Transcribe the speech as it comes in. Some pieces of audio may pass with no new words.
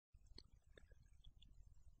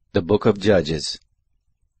The Book of Judges.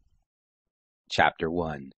 Chapter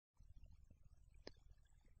 1.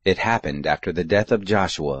 It happened after the death of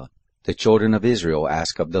Joshua, the children of Israel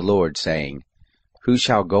asked of the Lord, saying, Who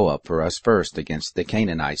shall go up for us first against the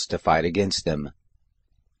Canaanites to fight against them?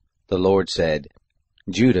 The Lord said,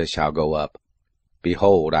 Judah shall go up.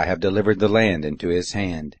 Behold, I have delivered the land into his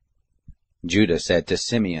hand. Judah said to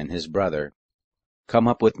Simeon his brother, Come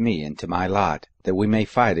up with me into my lot, that we may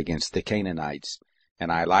fight against the Canaanites,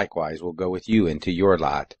 and I likewise will go with you into your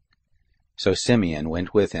lot. So Simeon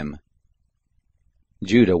went with him.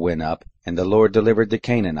 Judah went up, and the Lord delivered the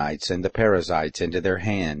Canaanites and the Perizzites into their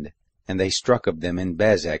hand, and they struck of them in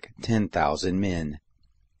Bezek 10,000 men.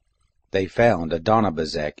 They found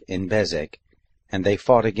Adonibezek in Bezek, and they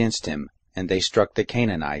fought against him, and they struck the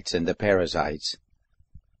Canaanites and the Perizzites.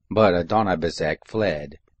 But Adonibezek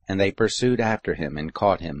fled, and they pursued after him and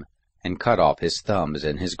caught him, and cut off his thumbs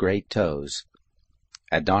and his great toes.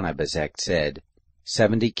 Adonibezek said,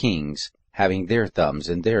 70 kings, having their thumbs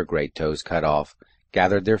and their great toes cut off,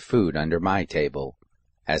 gathered their food under my table.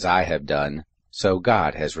 As I have done, so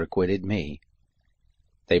God has requited me.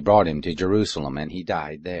 They brought him to Jerusalem, and he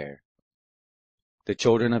died there. The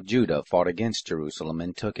children of Judah fought against Jerusalem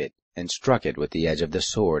and took it, and struck it with the edge of the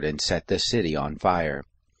sword, and set the city on fire.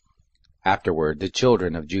 Afterward the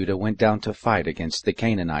children of Judah went down to fight against the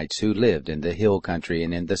Canaanites who lived in the hill country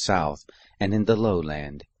and in the south, and in the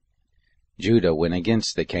lowland. Judah went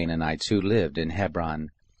against the Canaanites who lived in Hebron.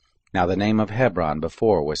 Now the name of Hebron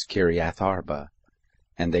before was Kiriath Arba.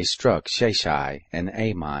 And they struck Sheshai, and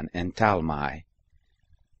Ammon, and Talmai.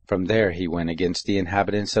 From there he went against the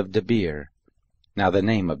inhabitants of Debir. Now the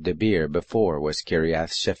name of Debir before was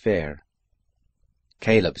Kiriath Shepher.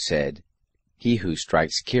 Caleb said, He who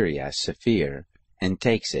strikes Kiriath Shepher, and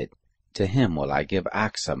takes it, to him will I give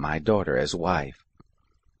Achsah my daughter as wife.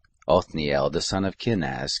 Othniel the son of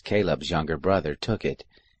Kenaz, Caleb's younger brother, took it,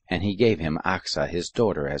 and he gave him Achsah his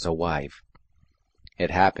daughter as a wife.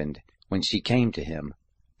 It happened, when she came to him,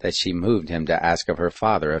 that she moved him to ask of her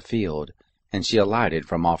father a field, and she alighted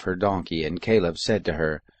from off her donkey, and Caleb said to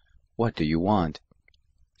her, What do you want?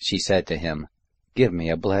 She said to him, Give me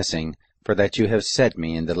a blessing, for that you have set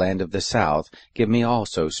me in the land of the south, give me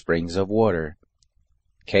also springs of water.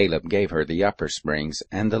 Caleb gave her the upper springs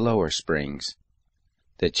and the lower springs.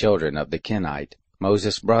 The children of the Kenite,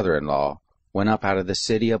 Moses' brother-in-law, went up out of the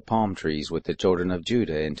city of palm trees with the children of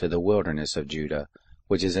Judah into the wilderness of Judah,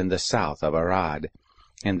 which is in the south of Arad,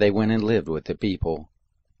 and they went and lived with the people.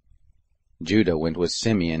 Judah went with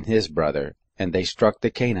Simeon his brother, and they struck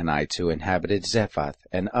the Canaanites who inhabited Zephath,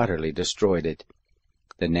 and utterly destroyed it.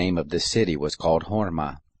 The name of the city was called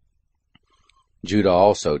Hormah. Judah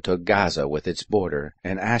also took Gaza with its border,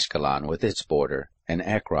 and Ashkelon with its border, and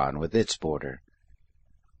Ekron with its border.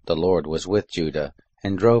 The Lord was with Judah,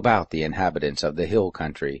 and drove out the inhabitants of the hill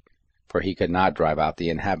country, for he could not drive out the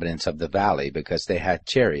inhabitants of the valley, because they had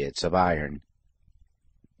chariots of iron.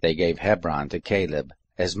 They gave Hebron to Caleb,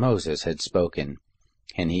 as Moses had spoken,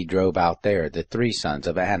 and he drove out there the 3 sons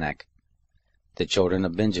of Anak. The children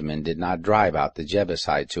of Benjamin did not drive out the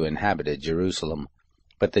Jebusites who inhabited Jerusalem,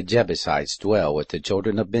 but the Jebusites dwell with the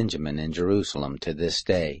children of Benjamin in Jerusalem to this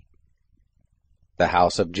day. The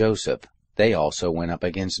house of Joseph, they also went up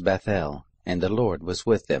against Bethel, and the Lord was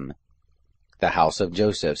with them. The house of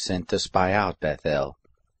Joseph sent to spy out Bethel.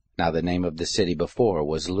 Now the name of the city before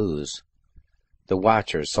was Luz. The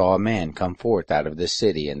watchers saw a man come forth out of the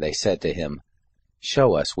city, and they said to him,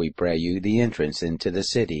 Show us, we pray you, the entrance into the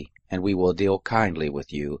city, and we will deal kindly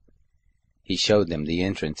with you. He showed them the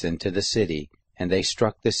entrance into the city, and they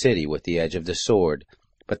struck the city with the edge of the sword,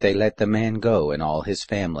 but they let the man go and all his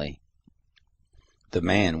family. The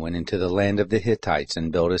man went into the land of the Hittites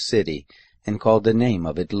and built a city, and called the name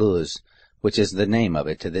of it Luz, which is the name of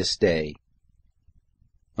it to this day.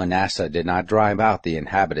 Manasseh did not drive out the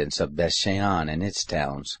inhabitants of Bethshean and its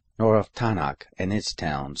towns, nor of Tanakh and its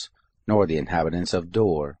towns, nor the inhabitants of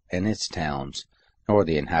Dor and its towns, nor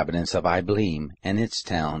the inhabitants of Ibleam and its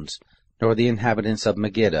towns, nor the inhabitants of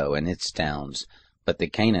Megiddo and its towns, but the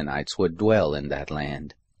Canaanites would dwell in that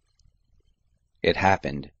land. It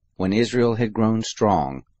happened, when Israel had grown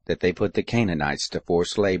strong, that they put the Canaanites to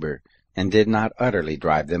forced labor, and did not utterly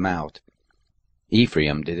drive them out.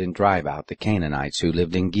 Ephraim didn't drive out the Canaanites who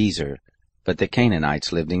lived in Gezer, but the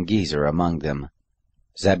Canaanites lived in Gezer among them.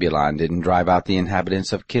 Zebulun didn't drive out the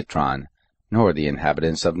inhabitants of Kitron, nor the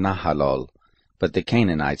inhabitants of Nahalol, but the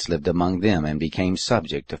Canaanites lived among them and became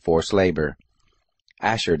subject to forced labor.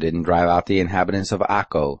 Asher didn't drive out the inhabitants of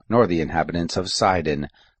Akko, nor the inhabitants of Sidon,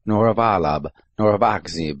 nor of Alab, nor of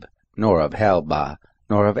Achzib, nor of Helbah,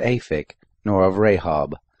 nor of Aphik, nor of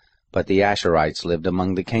Rehob, But the Asherites lived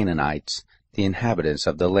among the Canaanites, the inhabitants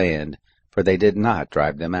of the land, for they did not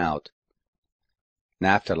drive them out.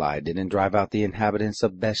 Naphtali didn't drive out the inhabitants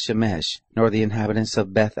of Beth-Shemesh, nor the inhabitants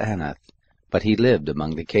of Beth-Anath, but he lived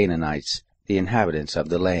among the Canaanites, the inhabitants of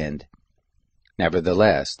the land.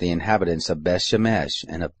 Nevertheless, the inhabitants of Beth-Shemesh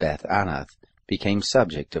and of Beth-Anath became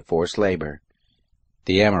subject to forced labor.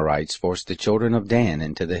 The Amorites forced the children of Dan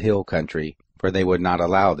into the hill country, for they would not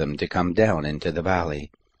allow them to come down into the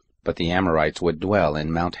valley. But the Amorites would dwell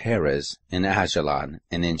in Mount Heres, in Ajalon,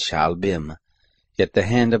 and in Shaalbim. Yet the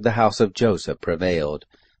hand of the house of Joseph prevailed,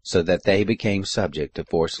 so that they became subject to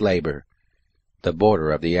forced labor. The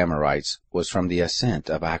border of the Amorites was from the ascent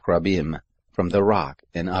of Akrabim, from the rock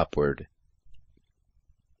and upward.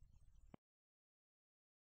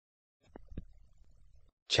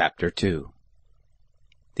 Chapter 2.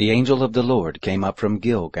 The angel of the Lord came up from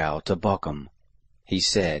Gilgal to Bochum. He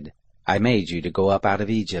said, I made you to go up out of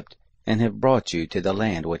Egypt, and have brought you to the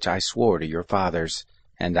land which I swore to your fathers.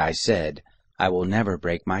 And I said, I will never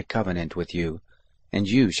break my covenant with you, and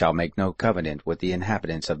you shall make no covenant with the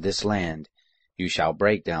inhabitants of this land. You shall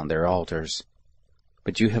break down their altars.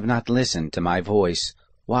 But you have not listened to my voice.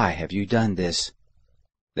 Why have you done this?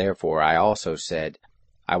 Therefore I also said,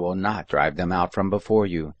 I will not drive them out from before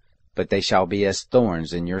you, but they shall be as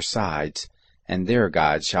thorns in your sides, and their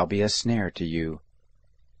gods shall be a snare to you.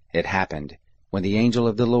 It happened, when the angel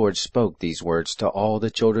of the Lord spoke these words to all the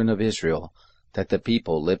children of Israel, that the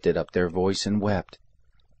people lifted up their voice and wept.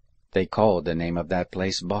 They called the name of that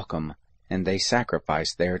place Bochum, and they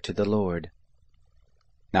sacrificed there to the Lord.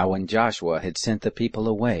 Now when Joshua had sent the people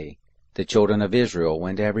away, the children of Israel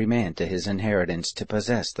went every man to his inheritance to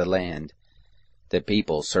possess the land. The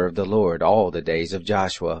people served the Lord all the days of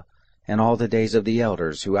Joshua, and all the days of the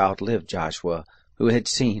elders who outlived Joshua, who had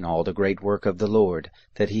seen all the great work of the Lord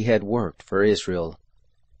that he had worked for Israel.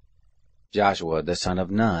 Joshua the son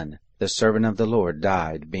of Nun, the servant of the Lord,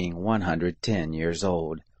 died, being 110 years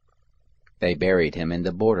old. They buried him in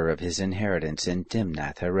the border of his inheritance in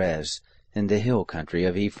Timnath-Heres, in the hill country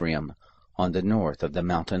of Ephraim, on the north of the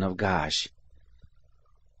mountain of Gash.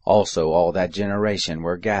 Also all that generation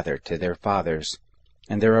were gathered to their fathers,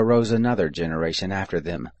 and there arose another generation after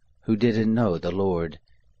them, who didn't know the Lord,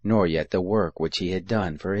 nor yet the work which he had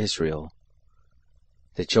done for Israel.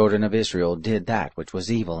 The children of Israel did that which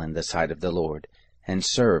was evil in the sight of the Lord, and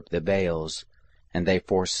served the Baals, and they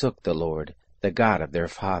forsook the Lord, the God of their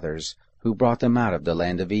fathers, who brought them out of the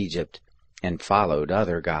land of Egypt, and followed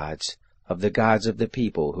other gods, of the gods of the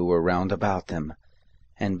people who were round about them,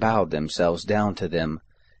 and bowed themselves down to them,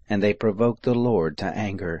 and they provoked the Lord to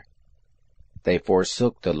anger. They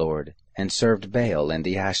forsook the Lord, and served Baal and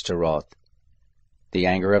the Ashtaroth. The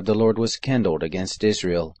anger of the Lord was kindled against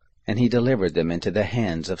Israel, and he delivered them into the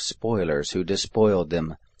hands of spoilers who despoiled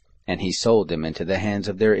them, and he sold them into the hands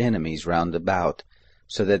of their enemies round about,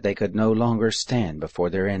 so that they could no longer stand before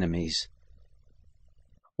their enemies.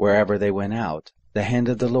 Wherever they went out, the hand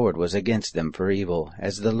of the Lord was against them for evil,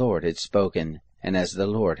 as the Lord had spoken, and as the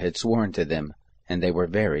Lord had sworn to them, and they were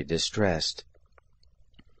very distressed.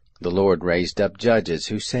 The Lord raised up judges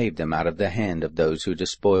who saved them out of the hand of those who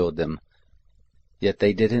despoiled them. Yet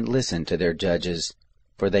they didn't listen to their judges,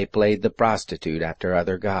 for they played the prostitute after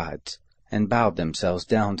other gods, and bowed themselves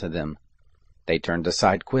down to them. They turned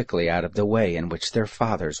aside quickly out of the way in which their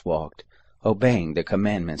fathers walked, obeying the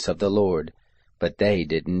commandments of the Lord, but they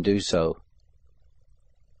didn't do so.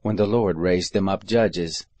 When the Lord raised them up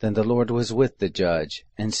judges, then the Lord was with the judge,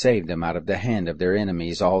 and saved them out of the hand of their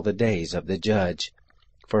enemies all the days of the judge.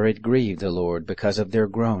 For it grieved the Lord because of their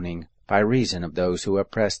groaning, by reason of those who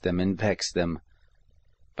oppressed them and vexed them.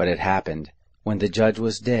 But it happened, when the judge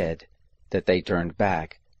was dead, that they turned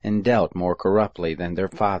back, and dealt more corruptly than their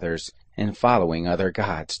fathers, in following other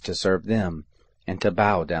gods to serve them, and to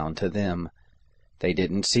bow down to them. They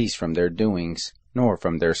didn't cease from their doings, nor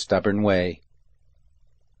from their stubborn way.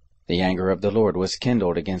 The anger of the Lord was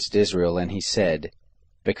kindled against Israel, and he said,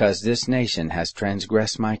 Because this nation has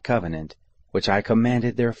transgressed my covenant, which I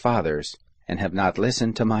commanded their fathers, and have not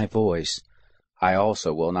listened to my voice, I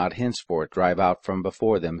also will not henceforth drive out from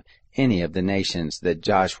before them any of the nations that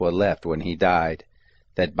Joshua left when he died,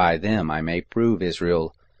 that by them I may prove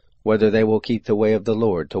Israel, whether they will keep the way of the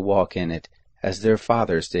Lord to walk in it, as their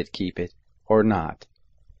fathers did keep it, or not.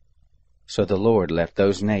 So the Lord left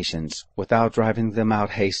those nations, without driving them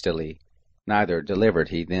out hastily, neither delivered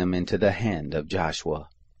he them into the hand of Joshua.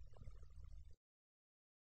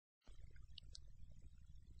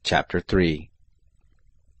 Chapter 3.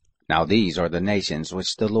 Now these are the nations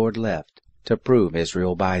which the Lord left, to prove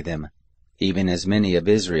Israel by them, even as many of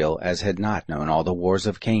Israel as had not known all the wars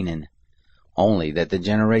of Canaan. only that the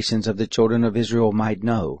generations of the children of Israel might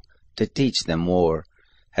know, to teach them war,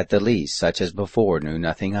 at the least such as before knew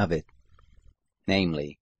nothing of it,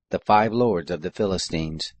 namely, the 5 lords of the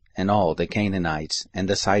Philistines, and all the Canaanites, and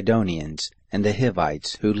the Sidonians, and the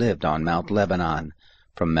Hivites, who lived on Mount Lebanon,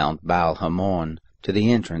 from Mount Baal-Hamon to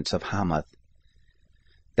the entrance of Hamath.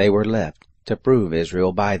 They were left to prove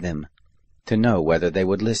Israel by them, to know whether they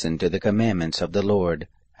would listen to the commandments of the Lord,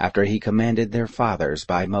 after he commanded their fathers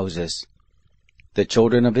by Moses. The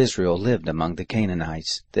children of Israel lived among the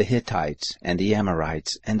Canaanites, the Hittites, and the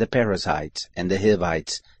Amorites, and the Perizzites, and the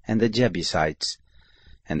Hivites, and the Jebusites.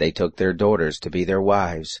 And they took their daughters to be their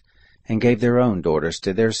wives, and gave their own daughters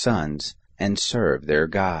to their sons, and served their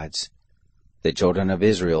gods. The children of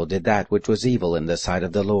Israel did that which was evil in the sight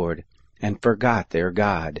of the Lord, and forgot their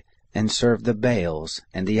God, and served the Baals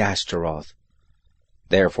and the Ashtaroth.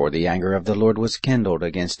 Therefore the anger of the Lord was kindled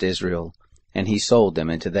against Israel, and he sold them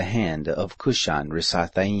into the hand of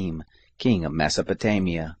Cushan-Rishathaim, king of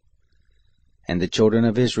Mesopotamia. And the children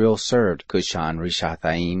of Israel served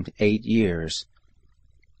Cushan-Rishathaim 8 years.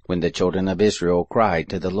 When the children of Israel cried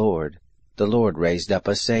to the Lord raised up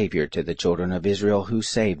a Savior to the children of Israel who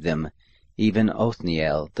saved them, even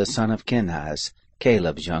Othniel the son of Kenaz,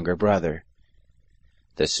 Caleb's younger brother.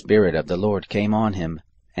 The Spirit of the Lord came on him,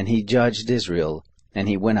 and he judged Israel, and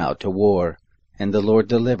he went out to war, and the Lord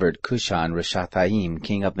delivered Cushan-Rishathaim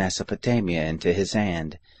king of Mesopotamia into his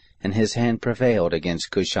hand, and his hand prevailed against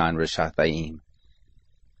Cushan-Rishathaim.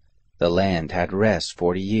 The land had rest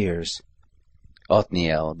 40 years.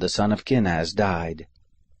 Othniel the son of Kenaz died.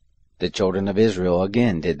 The children of Israel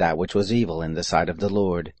again did that which was evil in the sight of the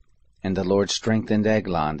Lord, and the Lord strengthened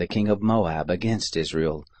Eglon the king of Moab against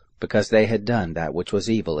Israel, because they had done that which was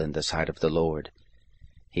evil in the sight of the Lord.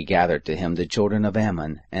 He gathered to him the children of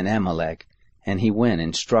Ammon and Amalek, and he went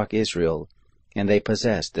and struck Israel, and they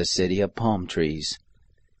possessed the city of palm trees.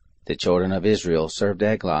 The children of Israel served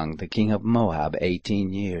Eglon the king of Moab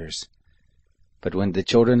 18 years. But when the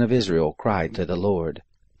children of Israel cried to the Lord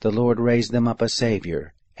raised them up a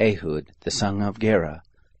Savior, Ehud the son of Gera,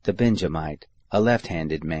 the Benjamite, a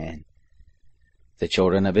left-handed man. The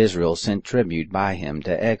children of Israel sent tribute by him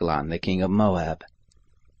to Eglon the king of Moab.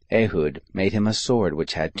 Ehud made him a sword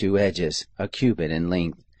which had 2 edges, a cubit in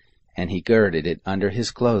length, and he girded it under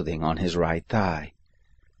his clothing on his right thigh.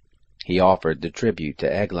 He offered the tribute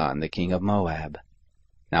to Eglon the king of Moab.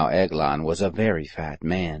 Now Eglon was a very fat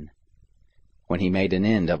man. When he made an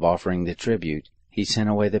end of offering the tribute, he sent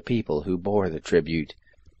away the people who bore the tribute.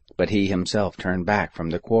 But he himself turned back from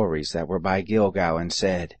the quarries that were by Gilgal and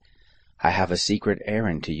said, I have a secret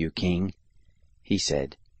errand to you, king. He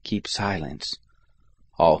said, Keep silence.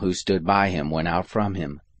 All who stood by him went out from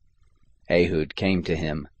him. Ehud came to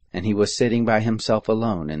him, and he was sitting by himself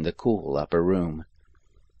alone in the cool upper room.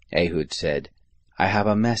 Ehud said, I have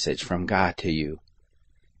a message from God to you.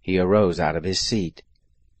 He arose out of his seat.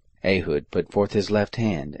 Ehud put forth his left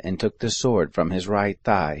hand, and took the sword from his right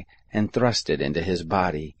thigh, and thrust it into his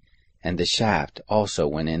body, and the shaft also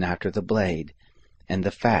went in after the blade, and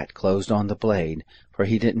the fat closed on the blade, for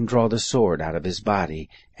he didn't draw the sword out of his body,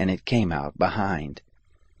 and it came out behind.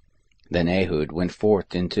 Then Ehud went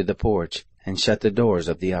forth into the porch, and shut the doors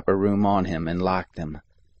of the upper room on him, and locked them.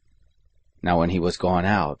 Now when he was gone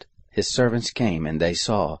out, his servants came, and they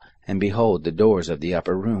saw, and behold, the doors of the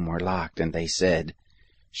upper room were locked, and they said,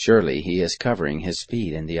 Surely he is covering his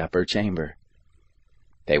feet in the upper chamber.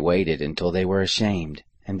 They waited until they were ashamed,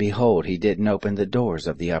 and behold, he didn't open the doors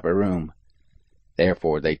of the upper room.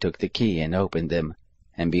 Therefore they took the key and opened them,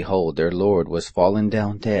 and behold, their lord was fallen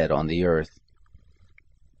down dead on the earth.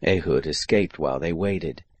 Ehud escaped while they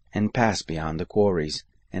waited, and passed beyond the quarries,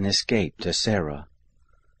 and escaped to Sarah.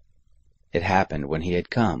 It happened when he had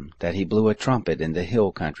come, that he blew a trumpet in the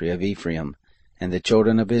hill country of Ephraim, and the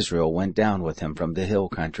children of Israel went down with him from the hill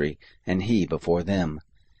country, and he before them.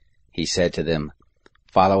 He said to them,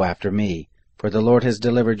 Follow after me, for the Lord has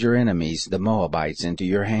delivered your enemies, the Moabites, into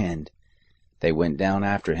your hand. They went down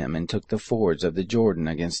after him, and took the fords of the Jordan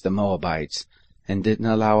against the Moabites, and didn't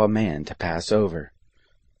allow a man to pass over.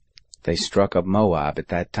 They struck of Moab at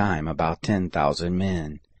that time about 10,000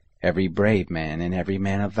 men, every brave man and every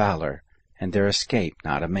man of valor, and there escaped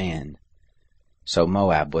not a man. So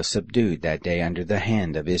Moab was subdued that day under the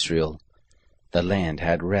hand of Israel. The land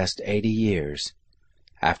had rest 80 years.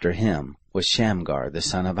 After him was Shamgar the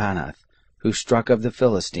son of Anath, who struck of the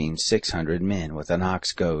Philistines 600 men with an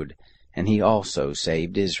ox goad, and he also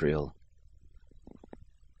saved Israel.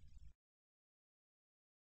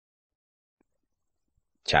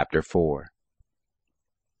 Chapter 4.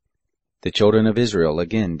 The children of Israel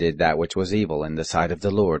again did that which was evil in the sight of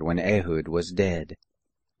the Lord when Ehud was dead.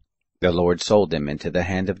 The Lord sold them into the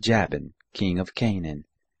hand of Jabin, king of Canaan,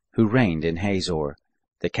 who reigned in Hazor,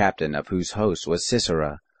 the captain of whose host was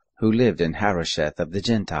Sisera, who lived in Harosheth of the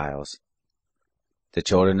Gentiles. The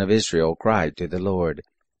children of Israel cried to the Lord,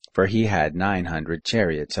 for he had 900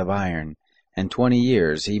 chariots of iron, and 20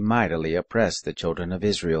 years he mightily oppressed the children of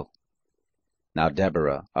Israel. Now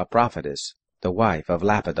Deborah, a prophetess, the wife of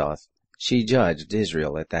Lapidoth, she judged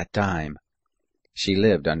Israel at that time. She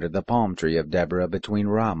lived under the palm tree of Deborah between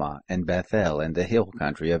Ramah and Bethel in the hill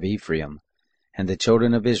country of Ephraim, and the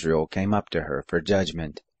children of Israel came up to her for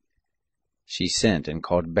judgment. She sent and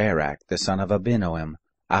called Barak the son of Abinoam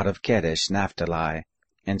out of Kedesh Naphtali,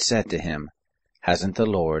 and said to him, Hasn't the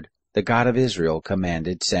Lord, the God of Israel,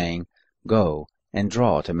 commanded, saying, Go, and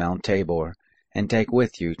draw to Mount Tabor, and take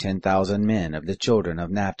with you 10,000 men of the children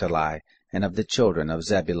of Naphtali and of the children of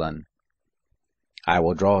Zebulun? I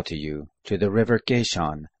will draw to you, to the river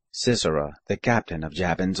Kishon, Sisera, the captain of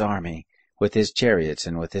Jabin's army, with his chariots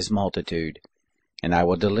and with his multitude, and I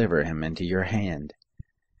will deliver him into your hand.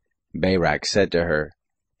 Barak said to her,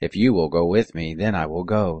 If you will go with me, then I will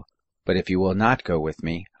go, but if you will not go with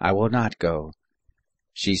me, I will not go.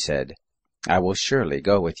 She said, I will surely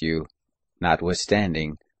go with you.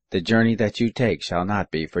 Notwithstanding, the journey that you take shall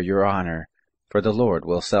not be for your honor, for the Lord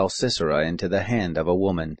will sell Sisera into the hand of a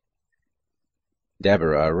woman.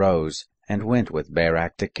 Deborah arose, and went with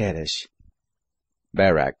Barak to Kedesh.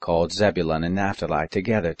 Barak called Zebulun and Naphtali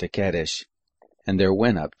together to Kedesh, and there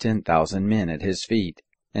went up 10,000 men at his feet,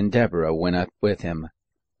 and Deborah went up with him.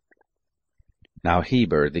 Now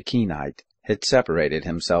Heber the Kenite had separated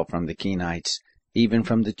himself from the Kenites, even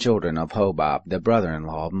from the children of Hobab, the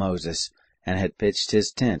brother-in-law of Moses, and had pitched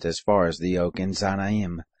his tent as far as the oak in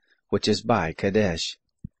Zanaim, which is by Kadesh.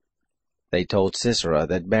 They told Sisera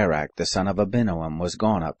that Barak the son of Abinoam was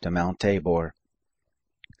gone up to Mount Tabor.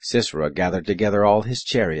 Sisera gathered together all his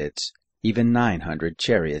chariots, even 900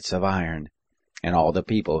 chariots of iron, and all the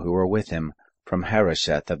people who were with him, from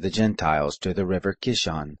Harosheth of the Gentiles to the river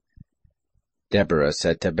Kishon. Deborah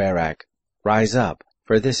said to Barak, Rise up,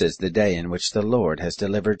 for this is the day in which the Lord has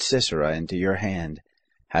delivered Sisera into your hand.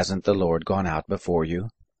 Hasn't the Lord gone out before you?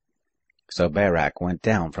 So Barak went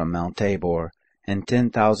down from Mount Tabor, and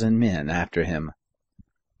 10,000 men after him.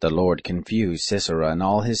 The Lord confused Sisera and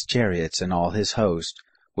all his chariots and all his host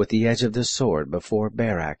with the edge of the sword before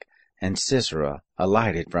Barak, and Sisera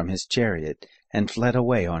alighted from his chariot and fled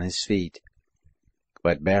away on his feet.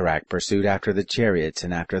 But Barak pursued after the chariots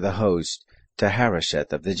and after the host to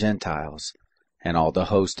Harosheth of the Gentiles, and all the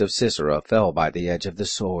host of Sisera fell by the edge of the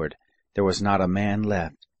sword. There was not a man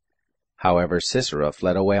left. However, Sisera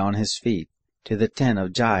fled away on his feet to the tent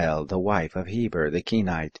of Jael, the wife of Heber the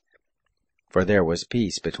Kenite. For there was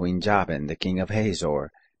peace between Jabin the king of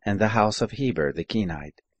Hazor and the house of Heber the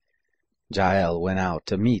Kenite. Jael went out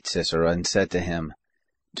to meet Sisera and said to him,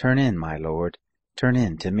 Turn in, my lord, turn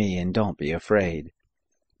in to me, and don't be afraid.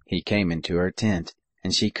 He came into her tent,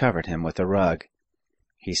 and she covered him with a rug.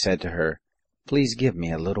 He said to her, Please give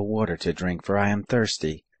me a little water to drink, for I am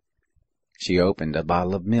thirsty. She opened a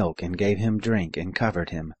bottle of milk and gave him drink and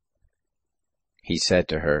covered him. He said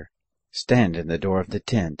to her, Stand in the door of the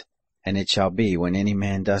tent, and it shall be when any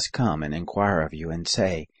man does come and inquire of you and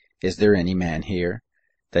say, Is there any man here?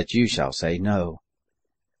 That you shall say, No.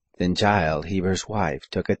 Then Jael, Heber's wife,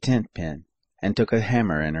 took a tent pin, and took a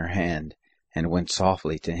hammer in her hand, and went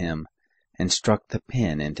softly to him, and struck the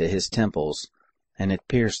pin into his temples, and it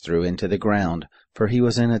pierced through into the ground, for he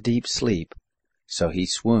was in a deep sleep. So he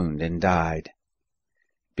swooned and died.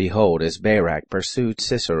 Behold, as Barak pursued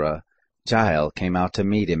Sisera, Jael came out to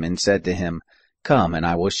meet him and said to him, Come, and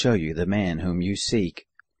I will show you the man whom you seek.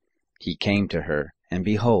 He came to her, and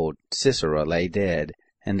behold, Sisera lay dead,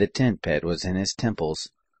 and the tent peg was in his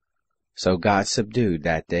temples. So God subdued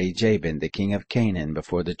that day Jabin the king of Canaan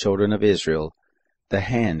before the children of Israel. The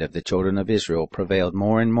hand of the children of Israel prevailed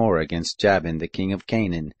more and more against Jabin the king of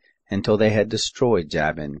Canaan, until they had destroyed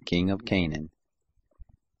Jabin king of Canaan.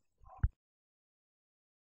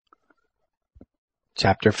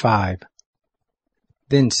 Chapter 5.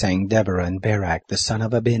 Then sang Deborah and Barak the son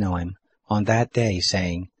of Abinoam on that day,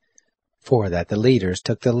 saying, For that the leaders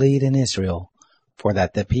took the lead in Israel, for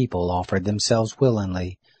that the people offered themselves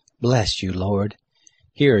willingly, bless you, Lord.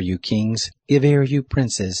 Hear, you kings, give ear, you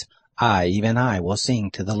princes. I, even I, will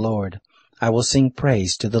sing to the Lord. I will sing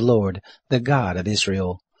praise to the Lord, the God of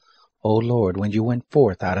Israel. O Lord, when you went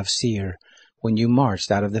forth out of Seir, when you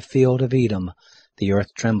marched out of the field of Edom, the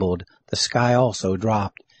earth trembled, the sky also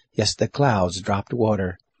dropped, yes, the clouds dropped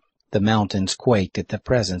water. The mountains quaked at the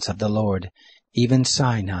presence of the Lord, even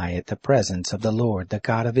Sinai at the presence of the Lord, the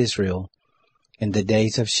God of Israel. In the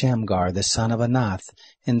days of Shamgar the son of Anath,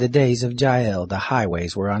 in the days of Jael, the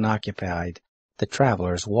highways were unoccupied. The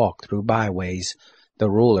travelers walked through byways. The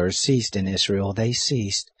rulers ceased in Israel, they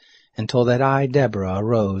ceased, until that I, Deborah,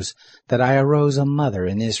 arose, that I arose a mother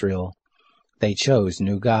in Israel. They chose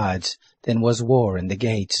new gods, then was war in the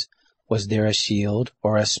gates. Was there a shield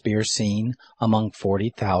or a spear seen among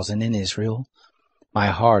 40,000 in Israel? My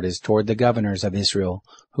heart is toward the governors of Israel,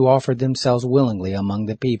 who offered themselves willingly among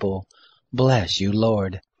the people. Bless you,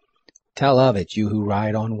 Lord. Tell of it, you who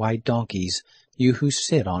ride on white donkeys, you who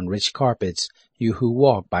sit on rich carpets, you who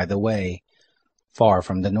walk by the way. Far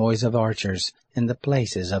from the noise of archers, in the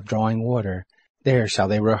places of drawing water, there shall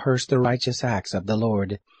they rehearse the righteous acts of the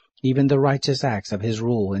Lord, even the righteous acts of his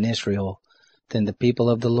rule in Israel. Then the people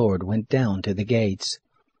of the Lord went down to the gates.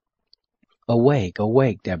 Awake,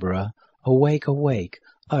 awake, Deborah, awake, awake,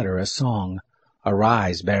 utter a song.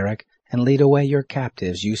 Arise, Barak, and lead away your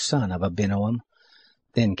captives, you son of Abinoam.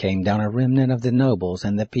 Then came down a remnant of the nobles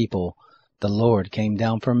and the people. The Lord came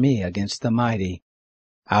down for me against the mighty.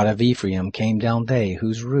 Out of Ephraim came down they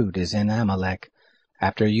whose root is in Amalek.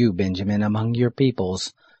 After you, Benjamin, among your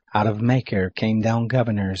peoples. Out of Machir came down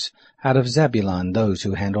governors. Out of Zebulun those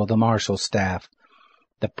who handle the marshal staff.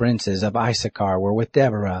 The princes of Issachar were with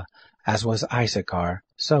Deborah. As was Issachar,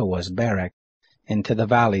 so was Barak. Into the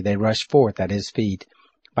valley they rushed forth at his feet.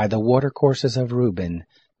 By the watercourses of Reuben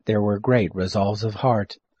there were great resolves of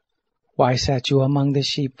heart. Why sat you among the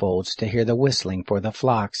sheepfolds to hear the whistling for the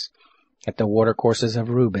flocks? At the watercourses of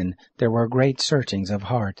Reuben there were great searchings of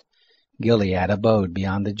heart. Gilead abode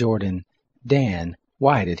beyond the Jordan. Dan,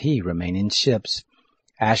 why did he remain in ships?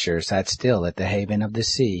 Asher sat still at the haven of the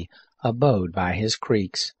sea, abode by his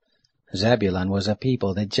creeks. Zebulun was a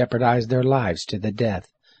people that jeopardized their lives to the death.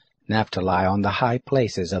 Naphtali on the high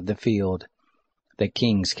places of the field. The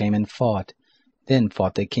kings came and fought. Then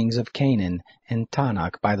fought the kings of Canaan and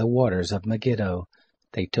Tanakh by the waters of Megiddo.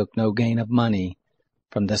 They took no gain of money.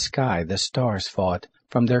 From the sky the stars fought.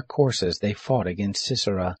 From their courses they fought against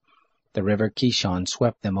Sisera. The river Kishon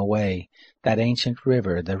swept them away. That ancient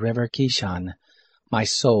river, the river Kishon. My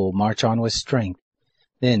soul march on with strength.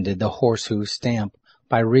 Then did the horse hoofs stamp,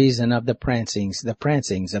 by reason of the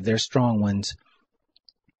prancings of their strong ones.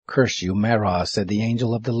 Curse you, Merah, said the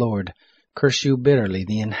angel of the Lord. Curse you bitterly,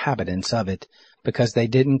 the inhabitants of it, because they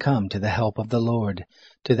didn't come to the help of the Lord,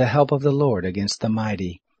 to the help of the Lord against the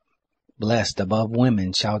mighty. Blessed above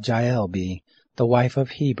women shall Jael be, the wife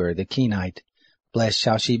of Heber the Kenite. Blessed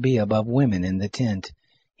shall she be above women in the tent.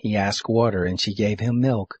 He asked water, and she gave him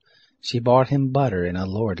milk. She brought him butter in a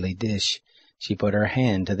lordly dish. She put her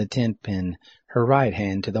hand to the tent pin, her right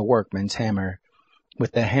hand to the workman's hammer.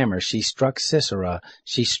 With the hammer she struck Sisera,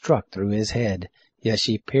 she struck through his head. Yes,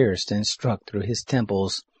 she pierced and struck through his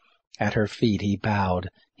temples. At her feet he bowed,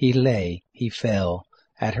 he lay, he fell.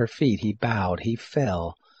 At her feet he bowed, he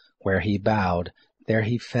fell. Where he bowed, there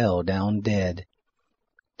he fell down dead.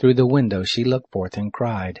 Through the window she looked forth and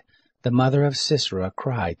cried. The mother of Sisera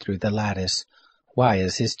cried through the lattice. Why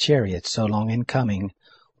is his chariot so long in coming?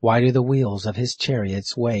 Why do the wheels of his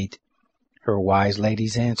chariots wait? Her wise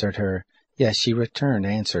ladies answered her. Yes, she returned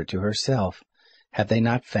answer to herself. Have they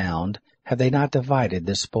not found? Have they not divided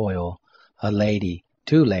the spoil? A lady,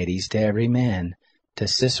 2 ladies to every man. To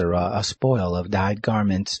Sisera a spoil of dyed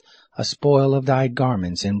garments, a spoil of dyed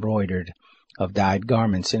garments embroidered, of dyed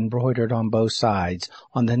garments embroidered on both sides,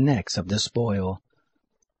 on the necks of the spoil.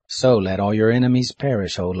 So let all your enemies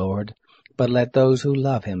perish, O Lord, but let those who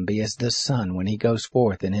love him be as the sun when he goes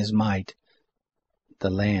forth in his might.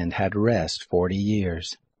 The land had rest 40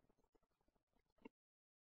 years.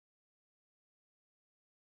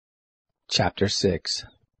 Chapter 6.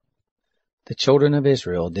 The children of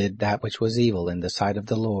Israel did that which was evil in the sight of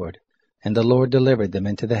the Lord, and the Lord delivered them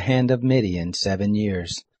into the hand of Midian 7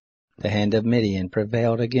 years. The hand of Midian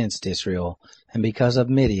prevailed against Israel, and because of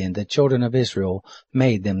Midian the children of Israel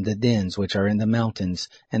made them the dens which are in the mountains,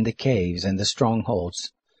 and the caves, and the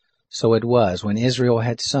strongholds. So it was, when Israel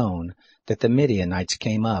had sown, that the Midianites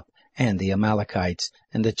came up, and the Amalekites,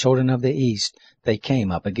 and the children of the east, they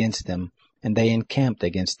came up against them, and they encamped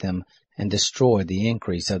against them, and destroyed the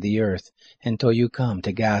increase of the earth, until you come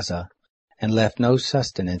to Gaza, and left no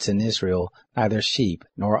sustenance in Israel, neither sheep,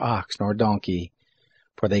 nor ox, nor donkey.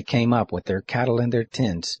 For they came up with their cattle and their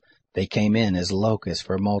tents, they came in as locusts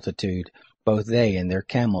for multitude, both they and their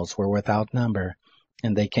camels were without number,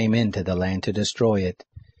 and they came into the land to destroy it.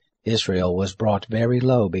 Israel was brought very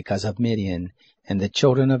low because of Midian, and the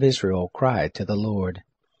children of Israel cried to the Lord.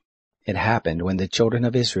 It happened when the children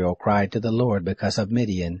of Israel cried to the Lord because of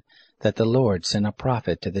Midian, that the Lord sent a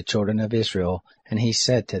prophet to the children of Israel, and he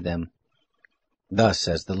said to them, Thus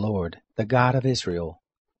says the Lord, the God of Israel,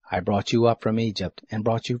 I brought you up from Egypt, and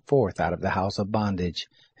brought you forth out of the house of bondage,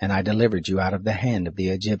 and I delivered you out of the hand of the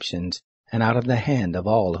Egyptians, and out of the hand of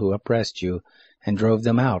all who oppressed you, and drove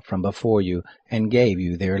them out from before you, and gave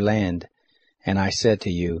you their land. And I said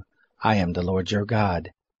to you, I am the Lord your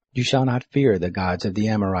God. You shall not fear the gods of the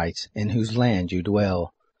Amorites, in whose land you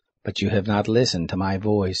dwell. But you have not listened to my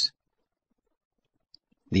voice.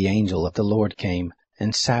 The angel of the Lord came,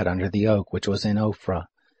 and sat under the oak which was in Ophrah,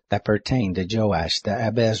 that pertained to Joash the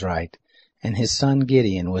Abezrite, and his son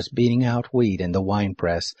Gideon was beating out wheat in the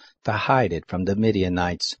winepress to hide it from the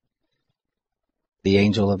Midianites. The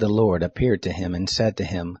angel of the Lord appeared to him and said to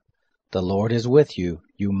him, The Lord is with you,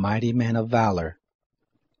 you mighty man of valor.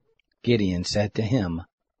 Gideon said to him,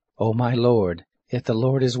 O my Lord, if the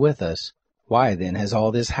Lord is with us, why then has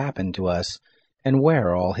all this happened to us? And where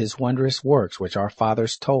are all his wondrous works which our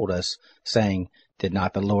fathers told us, saying, Did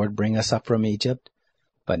not the Lord bring us up from Egypt?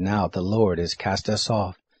 But now the Lord has cast us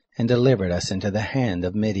off, and delivered us into the hand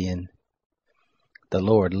of Midian. The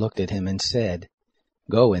Lord looked at him and said,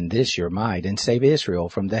 Go in this your might, and save Israel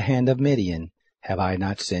from the hand of Midian. Have I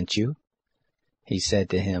not sent you? He said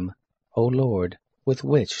to him, O Lord, with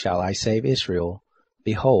which shall I save Israel?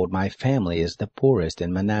 Behold, my family is the poorest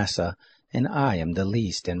in Manasseh, and I am the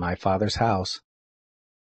least in my father's house.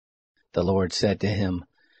 The Lord said to him,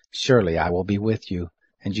 Surely I will be with you,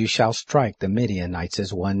 and you shall strike the Midianites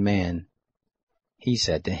as one man. He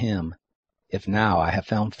said to him, If now I have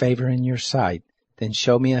found favor in your sight, then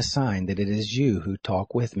show me a sign that it is you who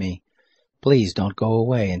talk with me. Please don't go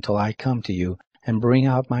away until I come to you, and bring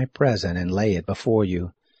out my present and lay it before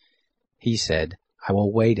you. He said, I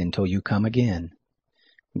will wait until you come again.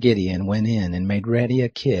 Gideon went in and made ready a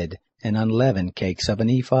kid and unleavened cakes of an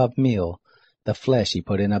ephah of meal. The flesh he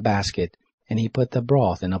put in a basket, and he put the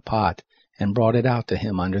broth in a pot, and brought it out to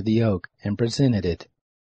him under the oak, and presented it.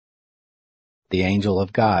 The angel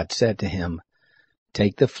of God said to him,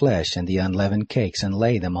 Take the flesh and the unleavened cakes, and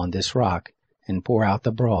lay them on this rock, and pour out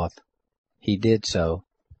the broth. He did so.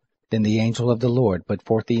 Then the angel of the Lord put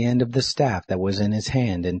forth the end of the staff that was in his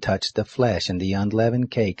hand, and touched the flesh and the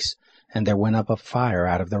unleavened cakes, and there went up a fire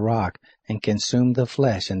out of the rock, and consumed the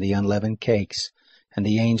flesh and the unleavened cakes, and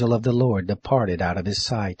the angel of the Lord departed out of his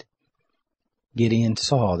sight. Gideon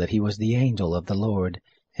saw that he was the angel of the Lord,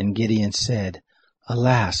 and Gideon said,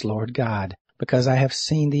 Alas, Lord God, because I have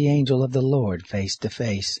seen the angel of the Lord face to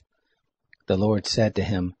face. The Lord said to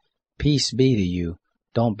him, Peace be to you,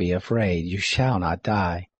 don't be afraid, you shall not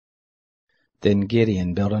die. Then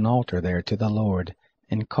Gideon built an altar there to the Lord,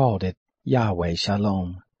 and called it Yahweh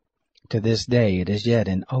Shalom. To this day it is yet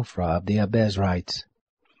in Ophrah of the Abezrites.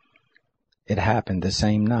 It happened the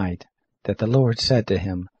same night that the Lord said to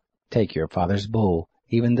him, Take your father's bull,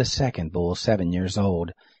 even the second bull 7 years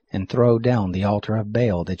old, and throw down the altar of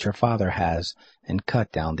Baal that your father has, and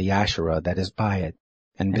cut down the Asherah that is by it,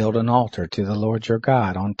 and build an altar to the Lord your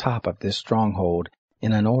God on top of this stronghold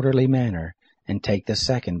in an orderly manner, and take the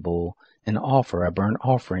second bull, and offer a burnt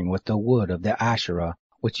offering with the wood of the Asherah,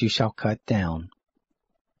 which you shall cut down.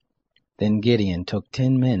 Then Gideon took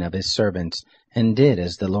 10 men of his servants, and did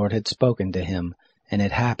as the Lord had spoken to him. And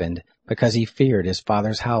it happened, because he feared his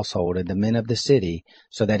father's household and the men of the city,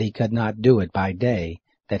 so that he could not do it by day,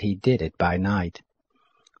 that he did it by night.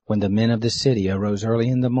 When the men of the city arose early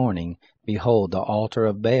in the morning, behold, the altar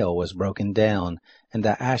of Baal was broken down, and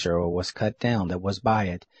the Asherah was cut down that was by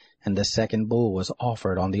it, and the second bull was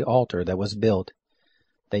offered on the altar that was built.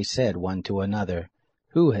 They said one to another,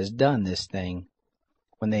 Who has done this thing?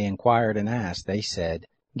 When they inquired and asked, they said,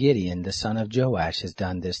 Gideon the son of Joash has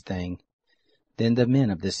done this thing. Then the men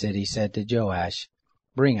of the city said to Joash,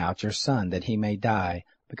 Bring out your son that he may die,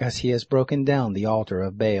 because he has broken down the altar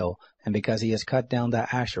of Baal, and because he has cut down the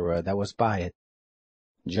Asherah that was by it.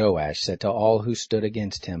 Joash said to all who stood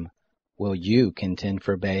against him, Will you contend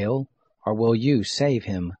for Baal, or will you save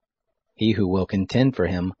him? He who will contend for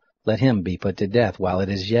him, let him be put to death while it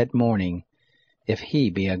is yet morning. If he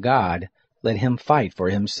be a god, let him fight for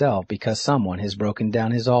himself, because someone has broken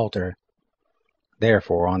down his altar.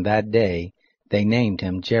 Therefore on that day they named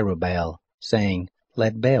him Jerubbaal, saying,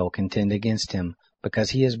 Let Baal contend against him,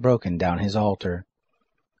 because he has broken down his altar.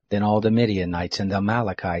 Then all the Midianites and the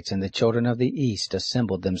Amalekites and the children of the east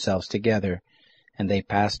assembled themselves together, and they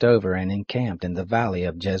passed over and encamped in the valley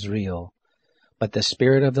of Jezreel. But the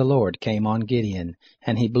Spirit of the Lord came on Gideon,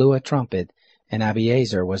 and he blew a trumpet, and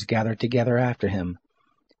Abiezer was gathered together after him.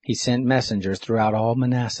 He sent messengers throughout all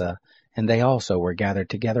Manasseh, and they also were gathered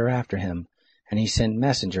together after him. And he sent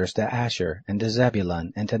messengers to Asher, and to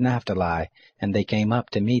Zebulun, and to Naphtali, and they came up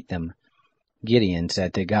to meet them. Gideon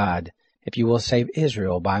said to God, If you will save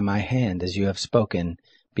Israel by my hand as you have spoken,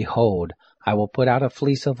 behold, I will put out a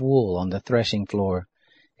fleece of wool on the threshing floor.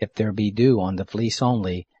 If there be dew on the fleece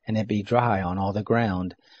only, and it be dry on all the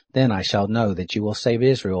ground, then I shall know that you will save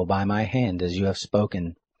Israel by my hand as you have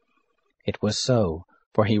spoken. It was so,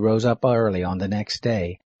 for he rose up early on the next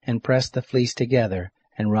day, and pressed the fleece together,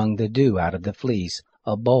 and wrung the dew out of the fleece,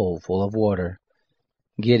 a bowl full of water.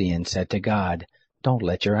 Gideon said to God, Don't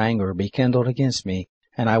let your anger be kindled against me,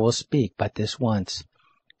 and I will speak but this once.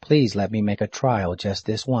 Please let me make a trial just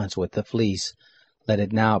this once with the fleece. Let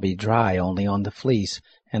it now be dry only on the fleece,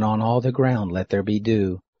 and on all the ground let there be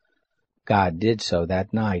dew. God did so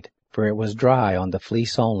that night, for it was dry on the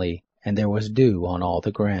fleece only, and there was dew on all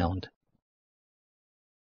the ground.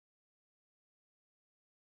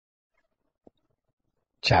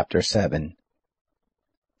 Chapter 7.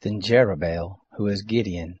 Then Jerubbaal, who is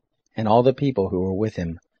Gideon, and all the people who were with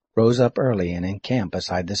him, rose up early and encamped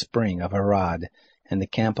beside the spring of Harod, and the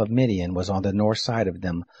camp of Midian was on the north side of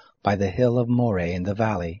them, by the hill of Moreh in the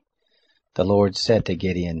valley. The Lord said to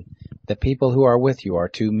Gideon, The people who are with you are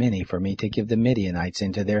too many for me to give the Midianites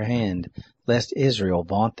into their hand, lest Israel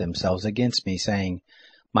vaunt themselves against me, saying,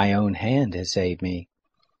 My own hand has saved me.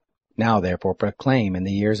 Now therefore proclaim in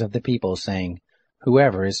the ears of the people, saying,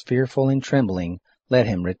 Whoever is fearful and trembling, let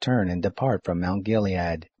him return and depart from Mount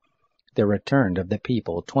Gilead. There returned of the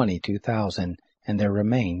people 22,000, and there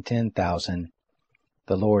remained 10,000.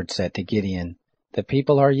 The Lord said to Gideon, The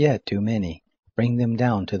people are yet too many. Bring them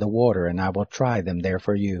down to the water, and I will try them there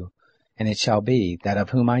for you. And it shall be, that of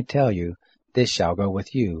whom I tell you, this shall go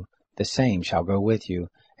with you, the same shall go with you,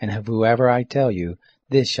 and of whoever I tell you,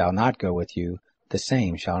 this shall not go with you, the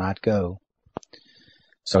same shall not go.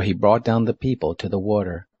 So he brought down the people to the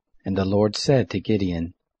water, and the Lord said to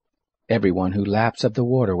Gideon, Everyone who laps of the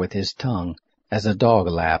water with his tongue, as a dog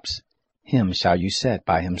laps, him shall you set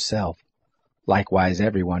by himself. Likewise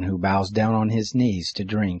everyone who bows down on his knees to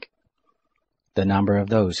drink. The number of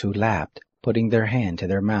those who lapped, putting their hand to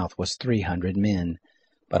their mouth, was 300 men,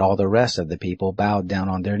 but all the rest of the people bowed down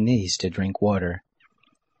on their knees to drink water.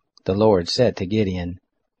 The Lord said to Gideon,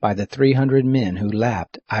 By the 300 men who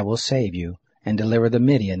lapped I will save you, and deliver the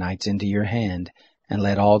Midianites into your hand, and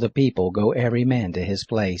let all the people go every man to his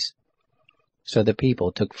place. So the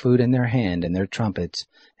people took food in their hand and their trumpets,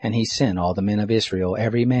 and he sent all the men of Israel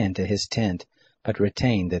every man to his tent, but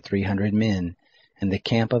retained the 300 men, and the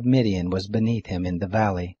camp of Midian was beneath him in the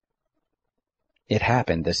valley. It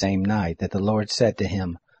happened the same night that the Lord said to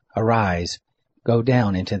him, Arise, go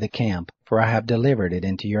down into the camp, for I have delivered it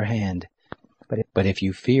into your hand. But if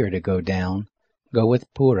you fear to go down, go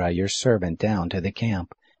with Purah your servant down to the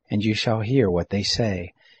camp, and you shall hear what they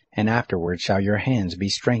say, and afterward shall your hands be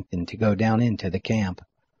strengthened to go down into the camp.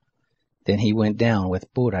 Then he went down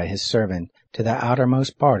with Purah his servant to the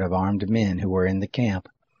outermost part of armed men who were in the camp.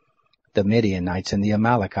 The Midianites and the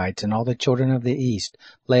Amalekites and all the children of the east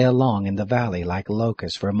lay along in the valley like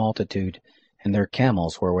locusts for multitude, and their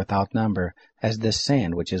camels were without number, as the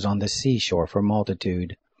sand which is on the seashore for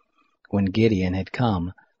multitude. When Gideon had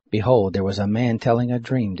come, behold, there was a man telling a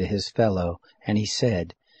dream to his fellow, and he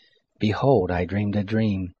said, Behold, I dreamed a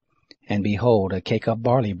dream. And behold, a cake of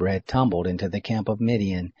barley bread tumbled into the camp of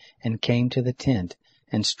Midian, and came to the tent,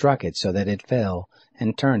 and struck it so that it fell,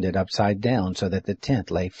 and turned it upside down so that the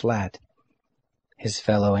tent lay flat. His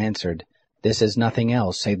fellow answered, This is nothing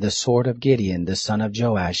else save the sword of Gideon the son of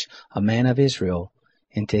Joash, a man of Israel.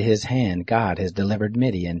 Into his hand God has delivered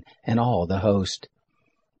Midian and all the host.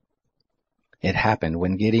 It happened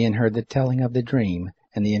when Gideon heard the telling of the dream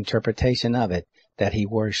and the interpretation of it, that he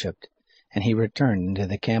worshipped. And he returned into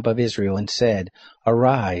the camp of Israel and said,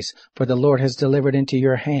 Arise, for the Lord has delivered into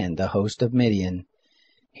your hand the host of Midian.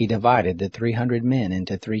 He divided the 300 men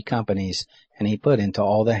into 3 companies, and he put into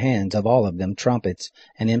all the hands of all of them trumpets,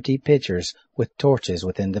 and empty pitchers, with torches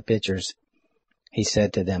within the pitchers. He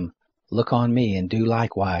said to them, Look on me, and do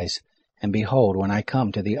likewise. And behold, when I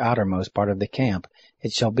come to the outermost part of the camp,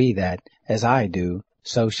 it shall be that, as I do,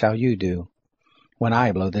 so shall you do. When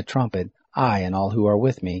I blow the trumpet, I and all who are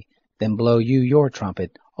with me, then blow you your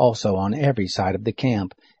trumpet also on every side of the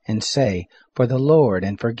camp, and say, For the Lord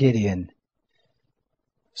and for Gideon.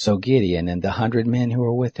 So Gideon and the 100 men who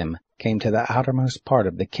were with him came to the outermost part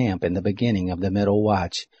of the camp in the beginning of the middle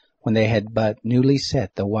watch, when they had but newly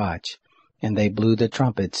set the watch. And they blew the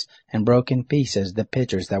trumpets, and broke in pieces the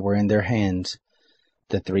pitchers that were in their hands.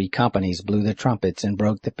 The 3 companies blew the trumpets, and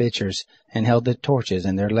broke the pitchers, and held the torches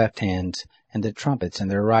in their left hands, and the trumpets in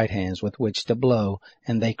their right hands with which to blow,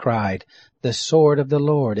 and they cried, The sword of the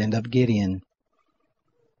Lord and of Gideon.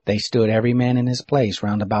 They stood every man in his place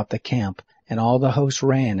round about the camp, and all the host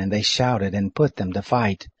ran, and they shouted, and put them to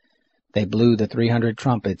fight. They blew the 300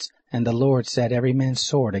 trumpets, and the Lord set every man's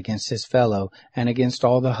sword against his fellow, and against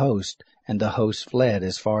all the host, and the host fled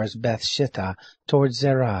as far as Beth-shittah toward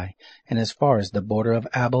Zerai, and as far as the border of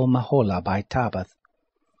Abel-Maholah by Tabbath.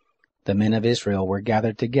 The men of Israel were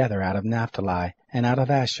gathered together out of Naphtali, and out of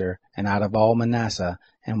Asher, and out of all Manasseh,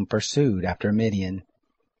 and pursued after Midian.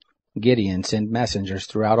 Gideon sent messengers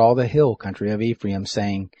throughout all the hill country of Ephraim,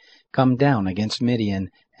 saying, Come down against Midian,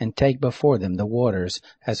 and take before them the waters,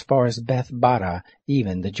 as far as Beth-barah,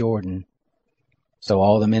 even the Jordan. So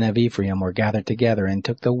all the men of Ephraim were gathered together, and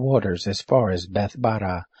took the waters as far as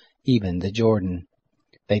Beth-barah, even the Jordan.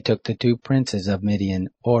 They took the 2 princes of Midian,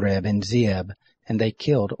 Oreb and Zeeb, and they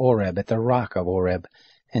killed Oreb at the rock of Oreb,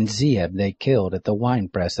 and Zeeb they killed at the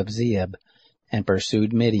winepress of Zeeb, and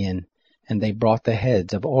pursued Midian, and they brought the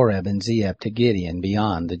heads of Oreb and Zeeb to Gideon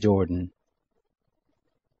beyond the Jordan.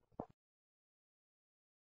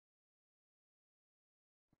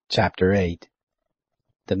 Chapter 8.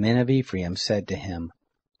 The men of Ephraim said to him,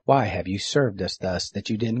 Why have you served us thus, that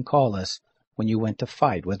you didn't call us when you went to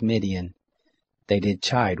fight with Midian? They did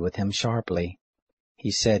chide with him sharply.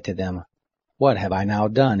 He said to them, What have I now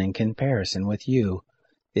done in comparison with you?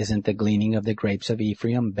 Isn't the gleaning of the grapes of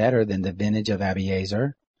Ephraim better than the vintage of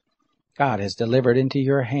Abiezer? God has delivered into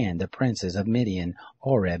your hand the princes of Midian,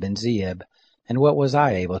 Oreb and Zeeb, and what was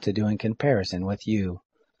I able to do in comparison with you?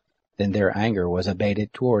 Then their anger was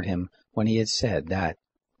abated toward him when he had said that.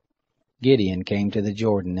 Gideon came to the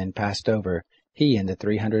Jordan and passed over, he and the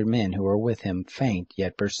 300 men who were with him, faint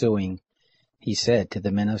yet pursuing. He said to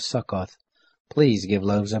the men of Succoth, Please give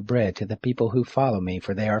loaves of bread to the people who follow me,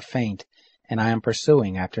 for they are faint, and I am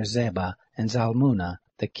pursuing after Zebah and Zalmunna,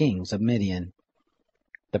 the kings of Midian.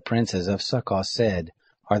 The princes of Succoth said,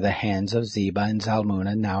 Are the hands of Zebah and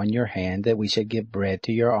Zalmunna now in your hand, that we should give bread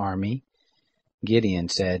to your army? Gideon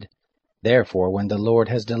said, Therefore, when the Lord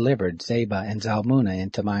has delivered Zebah and Zalmunna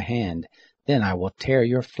into my hand, then I will tear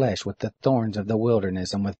your flesh with the thorns of the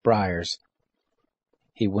wilderness and with briars.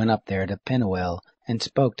 He went up there to Penuel, and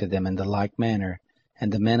spoke to them in the like manner,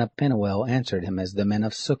 and the men of Penuel answered him as the men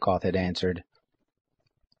of Succoth had answered.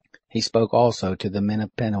 He spoke also to the men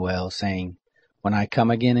of Penuel, saying, When I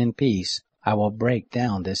come again in peace, I will break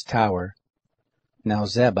down this tower. Now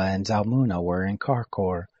Zebah and Zalmunna were in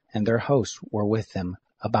Karkor, and their hosts were with them,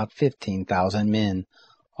 about 15,000 men,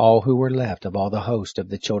 all who were left of all the host of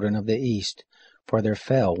the children of the east, for there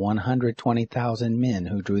fell 120,000 men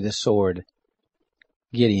who drew the sword.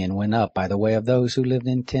 Gideon went up by the way of those who lived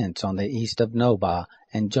in tents on the east of Nobah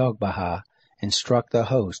and Jogbehah, and struck the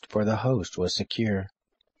host, for the host was secure.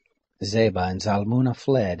 Zebah and Zalmunna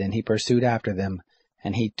fled, and he pursued after them,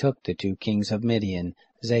 and he took the 2 kings of Midian,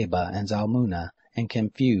 Zebah and Zalmunna, and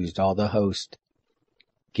confused all the host.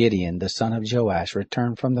 Gideon the son of Joash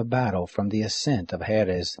returned from the battle from the ascent of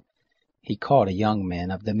Heres. He called a young man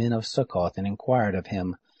of the men of Succoth and inquired of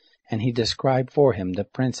him, and he described for him the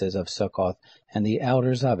princes of Succoth and the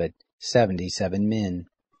elders of it, 77 men.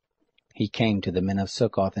 He came to the men of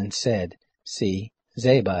Succoth and said, See,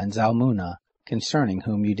 Zebah and Zalmunna, concerning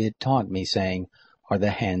whom you did taunt me, saying, Are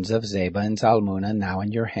the hands of Zebah and Zalmunna now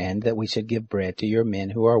in your hand, that we should give bread to your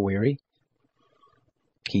men who are weary?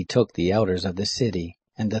 He took the elders of the city,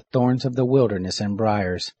 and the thorns of the wilderness and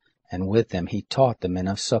briars, and with them he taught the men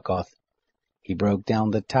of Succoth. He broke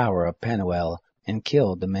down the tower of Penuel, and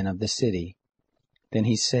killed the men of the city. Then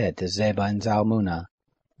he said to Zebah and Zalmunna,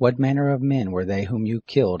 What manner of men were they whom you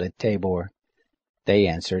killed at Tabor? They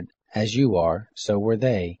answered, As you are, so were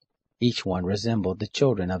they. Each one resembled the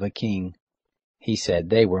children of a king. He said,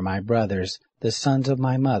 They were my brothers, the sons of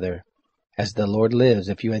my mother. As the Lord lives,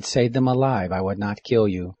 if you had saved them alive, I would not kill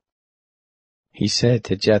you. He said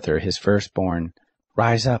to Jether his firstborn,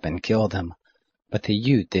 Rise up and kill them. But the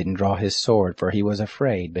youth didn't draw his sword, for he was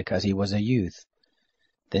afraid, because he was a youth.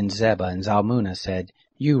 Then Zebah and Zalmunna said,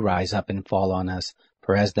 You rise up and fall on us,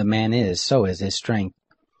 for as the man is, so is his strength.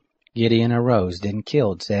 Gideon arose, then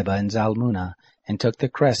killed Zebah and Zalmunna, and took the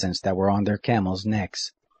crescents that were on their camels'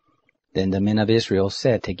 necks. Then the men of Israel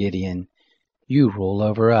said to Gideon, You rule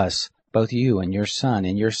over us, both you and your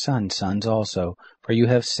son's sons also, for you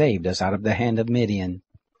have saved us out of the hand of Midian.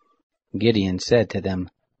 Gideon said to them,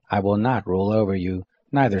 I will not rule over you,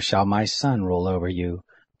 neither shall my son rule over you.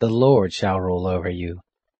 The Lord shall rule over you.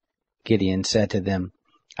 Gideon said to them,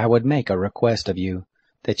 I would make a request of you,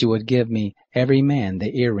 that you would give me every man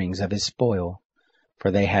the earrings of his spoil. For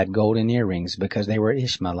they had golden earrings, because they were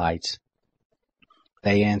Ishmaelites.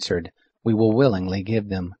 They answered, We will willingly give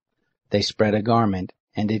them. They spread a garment,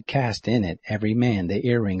 and did cast in it every man the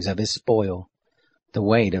earrings of his spoil. The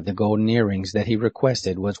weight of the golden earrings that he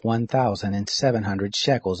requested was 1,700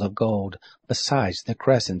 shekels of gold, besides the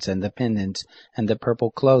crescents and the pendants, and the purple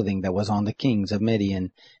clothing that was on the kings of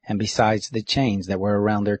Midian, and besides the chains that were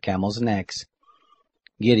around their camels' necks.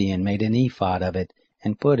 Gideon made an ephod of it,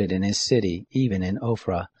 and put it in his city, even in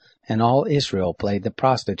Ophrah, and all Israel played the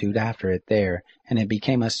prostitute after it there, and it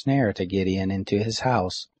became a snare to Gideon and to his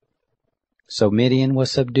house. So Midian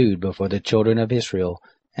was subdued before the children of Israel,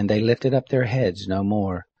 and they lifted up their heads no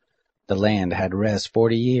more. The land had rest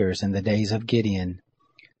 40 years in the days of Gideon.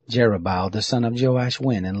 Jerubbaal the son of Joash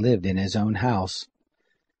went and lived in his own house.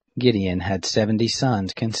 Gideon had 70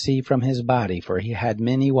 sons conceived from his body, for he had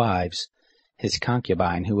many wives. His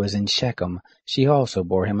concubine, who was in Shechem, she also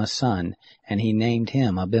bore him a son, and he named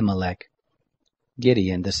him Abimelech.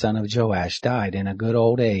 Gideon the son of Joash died in a good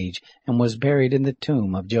old age, and was buried in the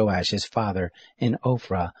tomb of Joash his father, in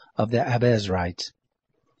Ophrah of the Abezrites.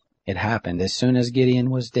 It happened as soon as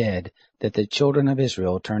Gideon was dead, that the children of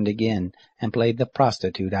Israel turned again, and played the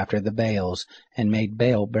prostitute after the Baals, and made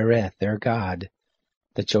Baal-berith their god.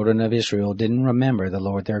 The children of Israel didn't remember the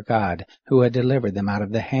Lord their God, who had delivered them out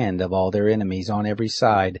of the hand of all their enemies on every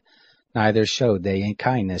side, neither showed they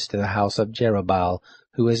kindness to the house of Jerubbaal,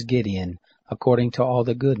 who is Gideon, according to all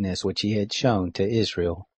the goodness which he had shown to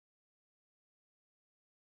Israel.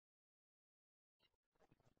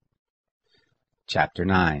 Chapter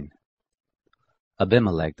 9.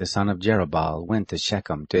 Abimelech the son of Jerubbaal went to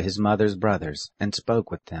Shechem to his mother's brothers, and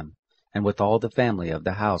spoke with them, and with all the family of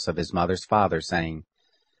the house of his mother's father, saying,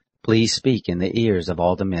 Please speak in the ears of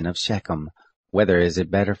all the men of Shechem, whether is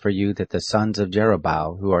it better for you that the sons of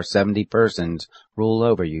Jerubbaal, who are 70 persons, rule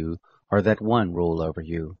over you, or that one rule over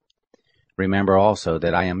you? Remember also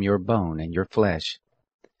that I am your bone and your flesh.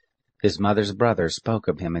 His mother's brothers spoke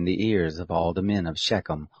of him in the ears of all the men of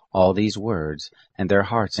Shechem all these words, and their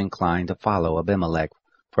hearts inclined to follow Abimelech,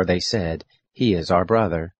 for they said, He is our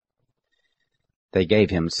brother. They gave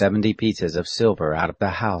him 70 pieces of silver out of the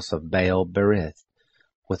house of Baal-berith,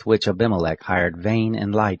 with which Abimelech hired vain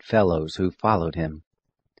and light fellows who followed him.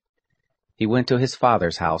 He went to his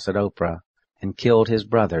father's house at Ophrah, and killed his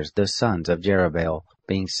brothers the sons of Jerubbaal,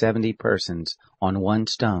 being 70 persons, on one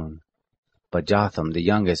stone. But Jotham the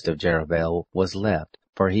youngest of Jerubbaal was left,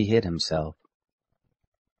 for he hid himself.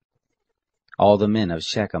 All the men of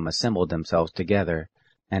Shechem assembled themselves together,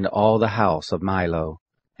 and all the house of Milo,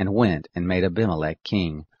 and went and made Abimelech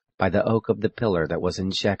king, by the oak of the pillar that was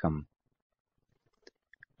in Shechem.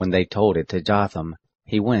 When they told it to Jotham,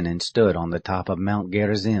 he went and stood on the top of Mount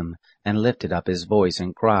Gerizim, and lifted up his voice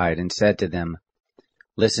and cried, and said to them,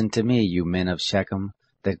 Listen to me, you men of Shechem,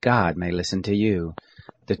 that God may listen to you.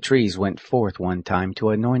 The trees went forth one time to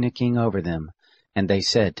anoint a king over them, and they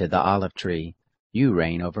said to the olive tree, You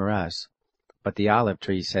reign over us. But the olive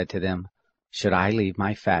tree said to them, Should I leave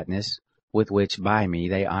my fatness, with which by me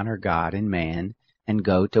they honor God and man, and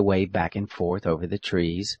go to wave back and forth over the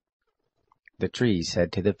trees? The trees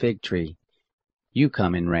said to the fig tree, You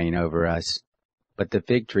come and reign over us. But the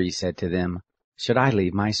fig tree said to them, Should I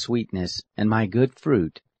leave my sweetness and my good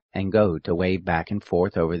fruit, and go to wave back and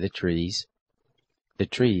forth over the trees? The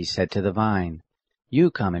trees said to the vine,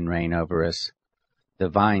 You come and reign over us. The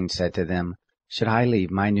vine said to them, Should I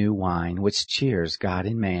leave my new wine, which cheers God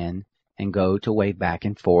and man, and go to wave back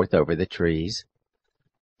and forth over the trees?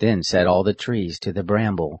 Then said all the trees to the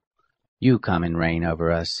bramble, You come and reign over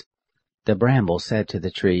us. The bramble said to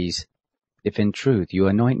the trees, If in truth you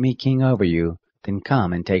anoint me king over you, then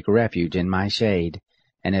come and take refuge in my shade,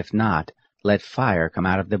 and if not, let fire come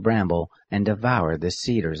out of the bramble, and devour the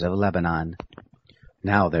cedars of Lebanon.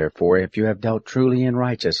 Now therefore, if you have dealt truly and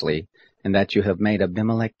righteously, and that you have made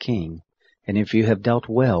Abimelech king, and if you have dealt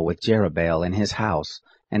well with Jerubbaal and his house,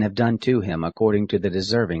 and have done to him according to the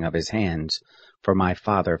deserving of his hands, for my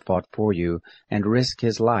father fought for you, and risked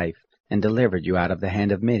his life, and delivered you out of the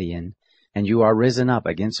hand of Midian, and you are risen up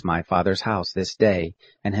against my father's house this day,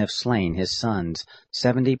 and have slain his sons,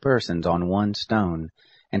 70 persons on one stone,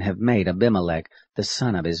 and have made Abimelech, the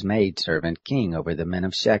son of his maidservant, king over the men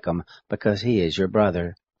of Shechem, because he is your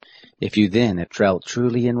brother. If you then have dealt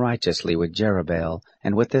truly and righteously with Jerubbaal,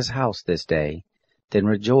 and with this house this day, then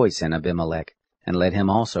rejoice in Abimelech, and let him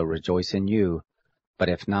also rejoice in you. But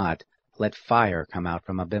if not, let fire come out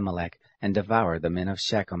from Abimelech, and devour the men of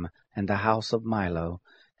Shechem, and the house of Milo,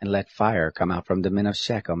 and let fire come out from the men of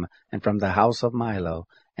Shechem, and from the house of Milo,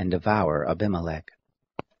 and devour Abimelech.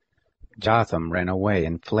 Jotham ran away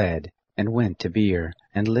and fled, and went to Beer,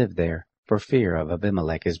 and lived there, for fear of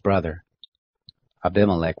Abimelech his brother.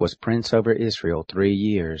 Abimelech was prince over Israel 3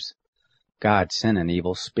 years. God sent an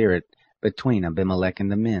evil spirit between Abimelech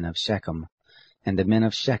and the men of Shechem. And the men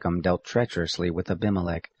of Shechem dealt treacherously with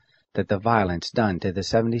Abimelech, that the violence done to the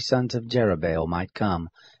 70 sons of Jerubbaal might come,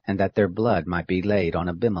 and that their blood might be laid on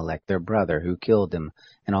Abimelech their brother who killed them,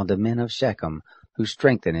 and on the men of Shechem, who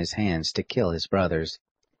strengthened his hands to kill his brothers.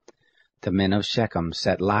 The men of Shechem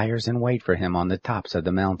set liers in wait for him on the tops of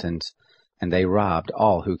the mountains, and they robbed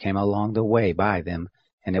all who came along the way by them,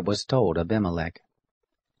 and it was told Abimelech.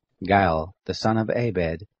 Gaal, the son of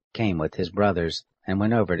Abed, came with his brothers, and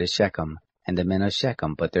went over to Shechem, and the men of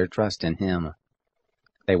Shechem put their trust in him.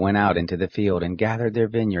 They went out into the field, and gathered their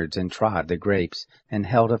vineyards, and trod the grapes, and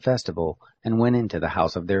held a festival, and went into the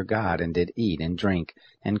house of their God, and did eat and drink,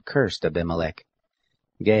 and cursed Abimelech.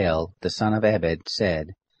 Gaal, the son of Ebed,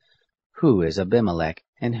 said, Who is Abimelech,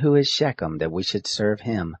 and who is Shechem, that we should serve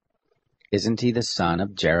him? Isn't he the son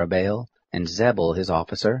of Jerubbaal, and Zebul his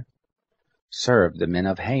officer? Serve the men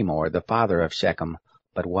of Hamor, the father of Shechem,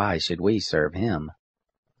 but why should we serve him?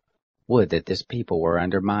 Would that this people were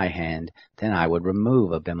under my hand, then I would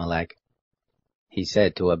remove Abimelech. He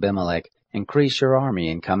said to Abimelech, Increase your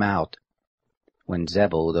army and come out. When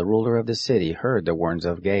Zebul, the ruler of the city, heard the words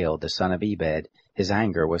of Gaal, the son of Ebed, his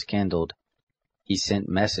anger was kindled. He sent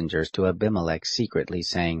messengers to Abimelech secretly,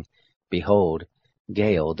 saying, Behold,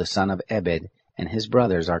 Gaal, the son of Ebed, and his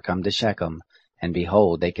brothers are come to Shechem, and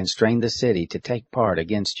behold, they constrain the city to take part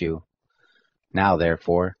against you. Now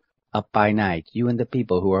therefore, up by night, you and the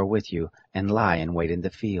people who are with you, and lie in wait in the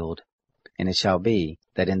field. And it shall be,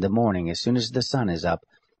 that in the morning, as soon as the sun is up,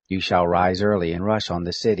 you shall rise early and rush on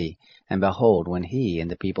the city, and behold, when he and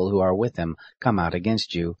the people who are with him come out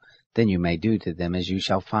against you, then you may do to them as you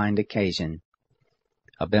shall find occasion.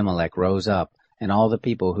 Abimelech rose up, and all the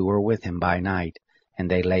people who were with him by night, and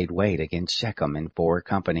they laid wait against Shechem in 4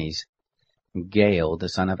 companies. Gaal, the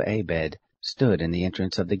son of Abed, stood in the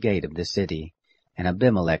entrance of the gate of the city. And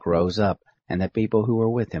Abimelech rose up, and the people who were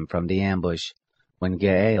with him from the ambush. When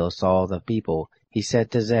Gaal saw the people, he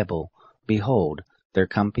said to Zebul, Behold, there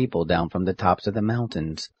come people down from the tops of the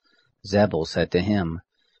mountains. Zebul said to him,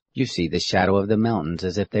 You see the shadow of the mountains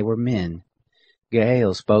as if they were men.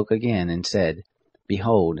 Gaal spoke again and said,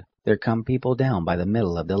 Behold, there come people down by the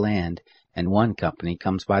middle of the land, and one company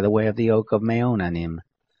comes by the way of the oak of Maonanim.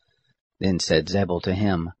 Then said Zebul to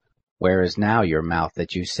him, Where is now your mouth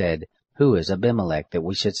that you said, Who is Abimelech, that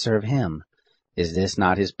we should serve him? Is this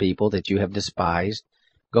not his people that you have despised?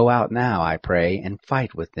 Go out now, I pray, and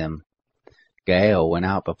fight with them. Gaal went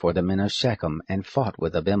out before the men of Shechem, and fought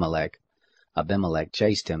with Abimelech. Abimelech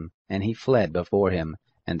chased him, and he fled before him,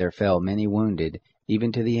 and there fell many wounded,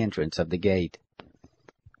 even to the entrance of the gate.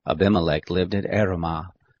 Abimelech lived at Aramah,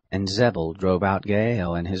 and Zebul drove out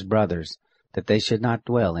Gaal and his brothers, that they should not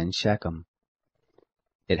dwell in Shechem.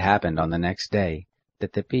 It happened on the next day,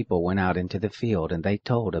 that the people went out into the field, and they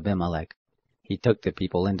told Abimelech. He took the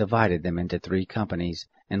people and divided them into 3 companies,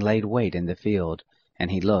 and laid wait in the field. And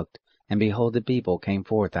he looked, and behold, the people came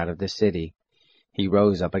forth out of the city. He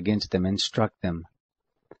rose up against them and struck them.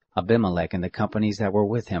 Abimelech and the companies that were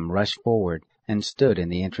with him rushed forward, and stood in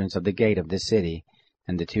the entrance of the gate of the city.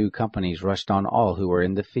 And the 2 companies rushed on all who were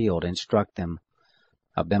in the field, and struck them.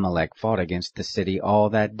 Abimelech fought against the city all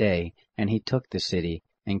that day, and he took the city,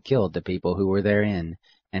 and killed the people who were therein,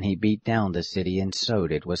 and he beat down the city and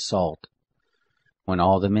sowed it with salt. When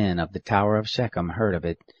all the men of the tower of Shechem heard of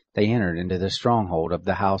it, they entered into the stronghold of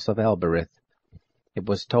the house of Elbereth. It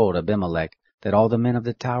was told Abimelech that all the men of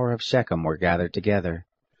the tower of Shechem were gathered together.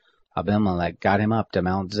 Abimelech got him up to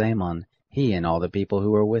Mount Zamon, he and all the people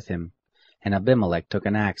who were with him. And Abimelech took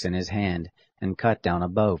an axe in his hand, and cut down a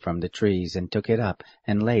bow from the trees, and took it up,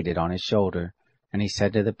 and laid it on his shoulder. And he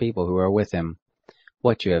said to the people who were with him,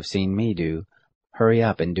 What you have seen me do, hurry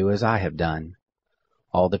up and do as I have done.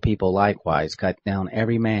 All the people likewise cut down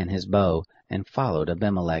every man his bow, and followed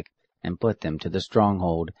Abimelech, and put them to the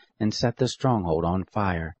stronghold, and set the stronghold on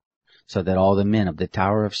fire, so that all the men of the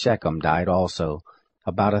tower of Shechem died also,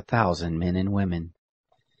 about 1,000 men and women.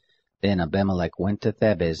 Then Abimelech went to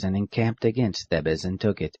Thebez, and encamped against Thebez, and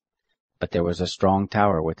took it. But there was a strong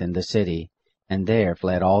tower within the city, and there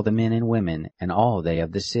fled all the men and women, and all they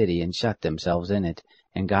of the city, and shut themselves in it,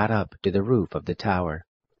 and got up to the roof of the tower.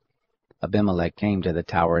 Abimelech came to the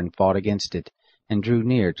tower and fought against it, and drew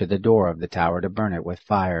near to the door of the tower to burn it with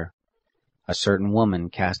fire. A certain woman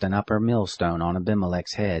cast an upper millstone on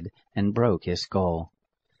Abimelech's head, and broke his skull.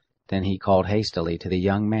 Then he called hastily to the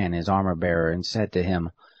young man his armor-bearer, and said to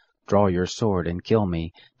him, Draw your sword and kill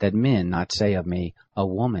me, that men not say of me, A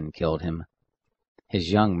woman killed him.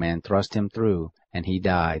 His young man thrust him through, and he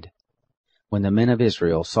died. When the men of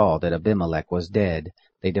Israel saw that Abimelech was dead,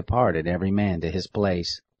 they departed every man to his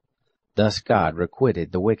place. Thus God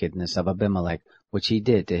requited the wickedness of Abimelech which he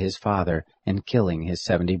did to his father in killing his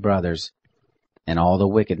 70 brothers. And all the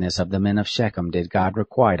wickedness of the men of Shechem did God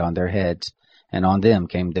requite on their heads, and on them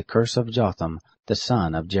came the curse of Jotham, the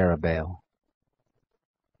son of Jerubbaal.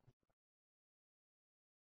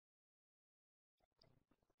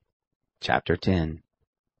 Chapter 10.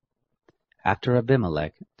 After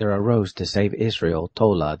Abimelech, there arose to save Israel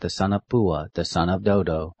Tola, the son of Puah, the son of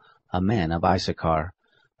Dodo, a man of Issachar,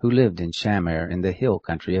 who lived in Shamir in the hill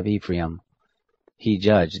country of Ephraim. He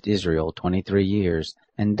judged Israel 23 years,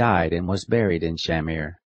 and died and was buried in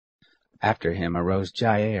Shamir. After him arose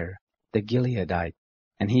Jair, the Gileadite,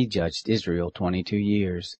 and he judged Israel 22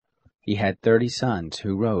 years. He had 30 sons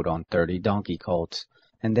who rode on 30 donkey colts,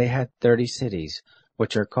 and they had 30 cities,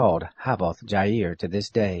 which are called Havoth Jair to this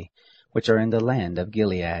day, which are in the land of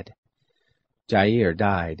Gilead. Jair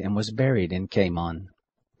died and was buried in Camon.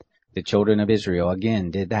 The children of Israel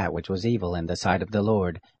again did that which was evil in the sight of the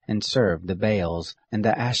Lord, and served the Baals, and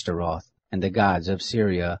the Ashtaroth, and the gods of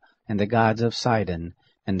Syria, and the gods of Sidon,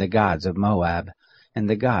 and the gods of Moab, and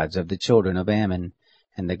the gods of the children of Ammon,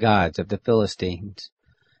 and the gods of the Philistines.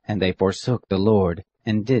 And they forsook the Lord,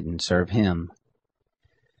 and didn't serve him.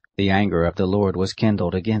 The anger of the Lord was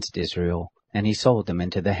kindled against Israel, and he sold them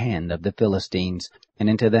into the hand of the Philistines, and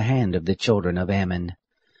into the hand of the children of Ammon.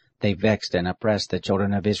 They vexed and oppressed the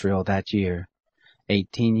children of Israel that year.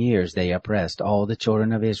 18 years they oppressed all the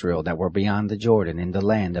children of Israel that were beyond the Jordan in the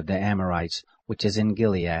land of the Amorites, which is in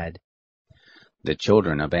Gilead. The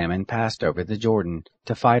children of Ammon passed over the Jordan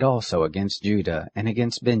to fight also against Judah, and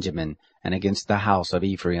against Benjamin, and against the house of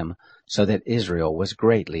Ephraim, so that Israel was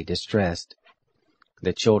greatly distressed.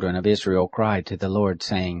 The children of Israel cried to the Lord,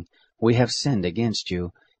 saying, We have sinned against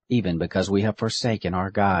you, even because we have forsaken our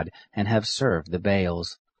God, and have served the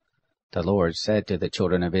Baals. The Lord said to the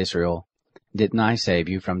children of Israel, Didn't I save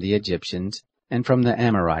you from the Egyptians, and from the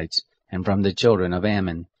Amorites, and from the children of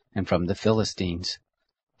Ammon, and from the Philistines?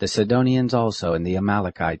 The Sidonians also, and the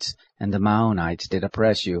Amalekites, and the Maonites did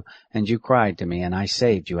oppress you, and you cried to me, and I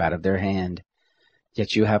saved you out of their hand.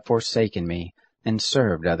 Yet you have forsaken me, and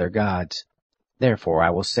served other gods. Therefore I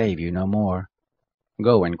will save you no more.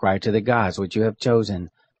 Go and cry to the gods which you have chosen.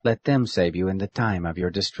 Let them save you in the time of your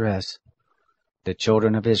distress. The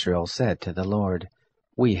children of Israel said to the Lord,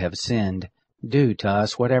 We have sinned. Do to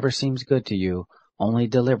us whatever seems good to you. Only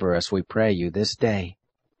deliver us, we pray you, this day.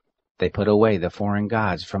 They put away the foreign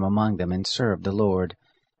gods from among them and served the Lord,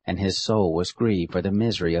 and his soul was grieved for the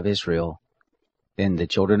misery of Israel. Then the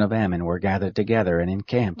children of Ammon were gathered together and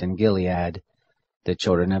encamped in Gilead. The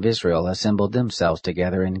children of Israel assembled themselves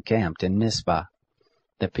together and encamped in Mizpah.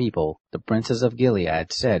 The people, the princes of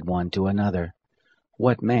Gilead, said one to another,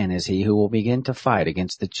 What man is he who will begin to fight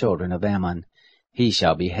against the children of Ammon? He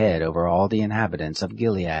shall be head over all the inhabitants of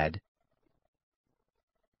Gilead.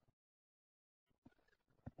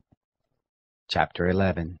 Chapter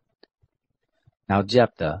 11. Now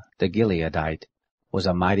Jephthah, the Gileadite, was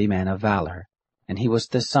a mighty man of valor, and he was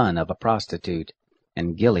the son of a prostitute,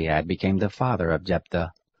 and Gilead became the father of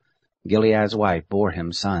Jephthah. Gilead's wife bore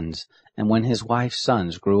him sons, and when his wife's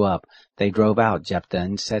sons grew up, they drove out Jephthah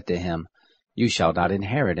and said to him, You shall not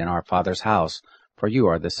inherit in our father's house, for you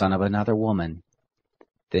are the son of another woman.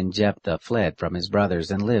 Then Jephthah fled from his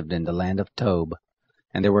brothers and lived in the land of Tob.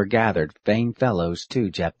 And there were gathered vain fellows to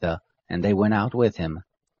Jephthah, and they went out with him.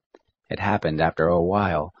 It happened after a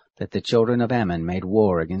while that the children of Ammon made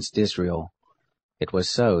war against Israel. It was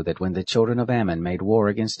so that when the children of Ammon made war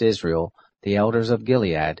against Israel, the elders of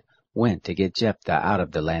Gilead went to get Jephthah out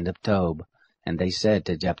of the land of Tob. And they said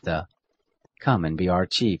to Jephthah, Come and be our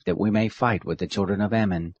chief, that we may fight with the children of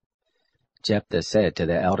Ammon. Jephthah said to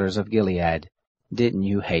the elders of Gilead, Didn't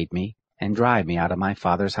you hate me, and drive me out of my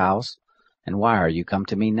father's house? And why are you come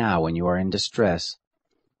to me now when you are in distress?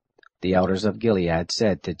 The elders of Gilead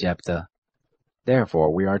said to Jephthah,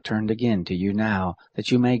 Therefore we are turned again to you now, that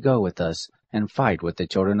you may go with us, and fight with the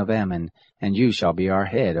children of Ammon, and you shall be our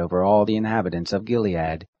head over all the inhabitants of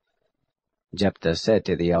Gilead. Jephthah said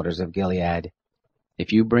to the elders of Gilead,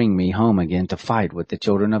 If you bring me home again to fight with the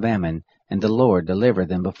children of Ammon, and the Lord deliver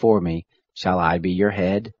them before me, shall I be your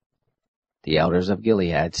head? The elders of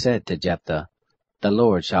Gilead said to Jephthah, The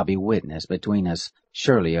Lord shall be witness between us,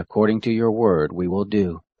 surely according to your word we will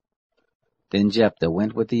do. Then Jephthah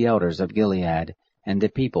went with the elders of Gilead, and the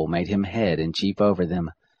people made him head and chief over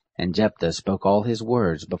them, and Jephthah spoke all his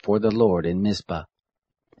words before the Lord in Mizpah.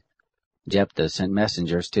 Jephthah sent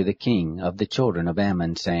messengers to the king of the children of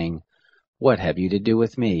Ammon, saying, What have you to do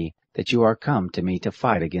with me, that you are come to me to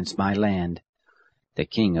fight against my land? The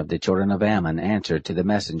king of the children of Ammon answered to the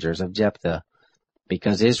messengers of Jephthah,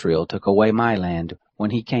 Because Israel took away my land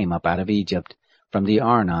when he came up out of Egypt, from the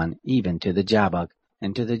Arnon even to the Jabbok,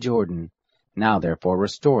 and to the Jordan. Now therefore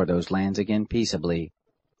restore those lands again peaceably.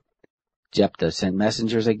 Jephthah sent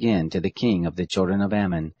messengers again to the king of the children of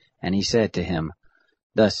Ammon, and he said to him,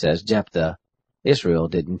 Thus says Jephthah, Israel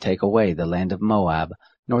didn't take away the land of Moab,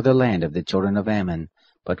 nor the land of the children of Ammon,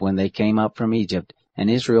 but when they came up from Egypt, and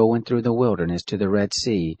Israel went through the wilderness to the Red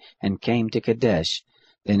Sea, and came to Kadesh,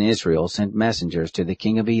 then Israel sent messengers to the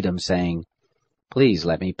king of Edom, saying, Please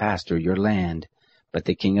let me pass through your land. But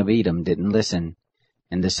the king of Edom didn't listen.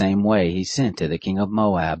 In the same way he sent to the king of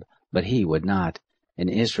Moab, but he would not, and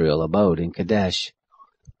Israel abode in Kadesh.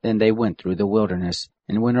 Then they went through the wilderness,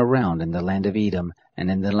 and went around in the land of Edom, and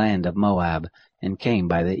in the land of Moab, and came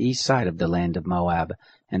by the east side of the land of Moab,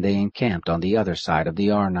 and they encamped on the other side of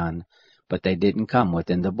the Arnon. But they didn't come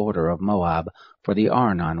within the border of Moab, for the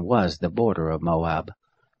Arnon was the border of Moab.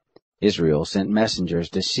 Israel sent messengers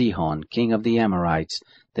to Sihon, king of the Amorites,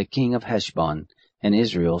 the king of Heshbon, and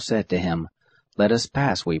Israel said to him, Let us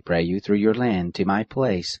pass, we pray you, through your land to my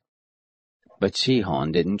place. But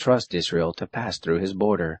Sihon didn't trust Israel to pass through his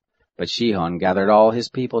border. But Sihon gathered all his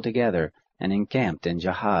people together, and encamped in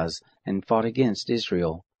Jahaz, and fought against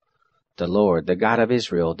Israel. The Lord, the God of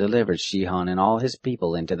Israel, delivered Sihon and all his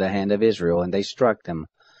people into the hand of Israel, and they struck them.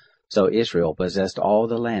 So Israel possessed all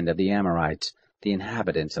the land of the Amorites, the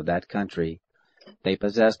inhabitants of that country. They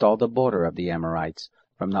possessed all the border of the Amorites,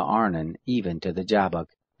 from the Arnon even to the Jabbok,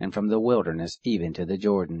 and from the wilderness even to the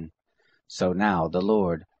Jordan. So now the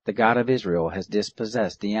Lord, the God of Israel, has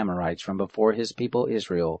dispossessed the Amorites from before his people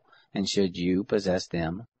Israel, and should you possess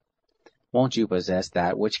them? Won't you possess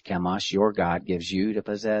that which Chemosh your God gives you to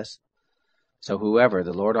possess? So whoever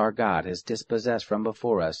the Lord our God has dispossessed from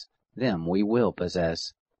before us, them we will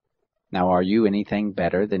possess. Now are you anything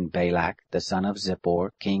better than Balak, the son of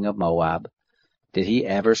Zippor, king of Moab? Did he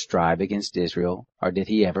ever strive against Israel, or did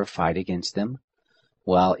he ever fight against them?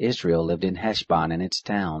 While Israel lived in Heshbon and its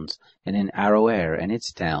towns, and in Aroer and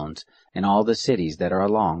its towns, and all the cities that are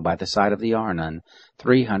along by the side of the Arnon,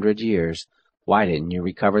 300 years, why didn't you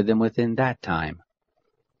recover them within that time?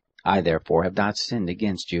 I therefore have not sinned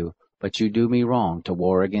against you, but you do me wrong to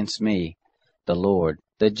war against me. The Lord,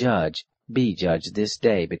 the judge, be judge this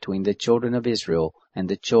day between the children of Israel and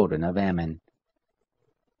the children of Ammon.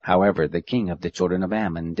 However, the king of the children of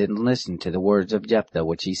Ammon didn't listen to the words of Jephthah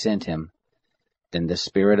which he sent him. Then the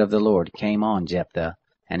Spirit of the Lord came on Jephthah,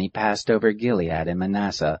 and he passed over Gilead and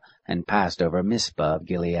Manasseh, and passed over Mizpah of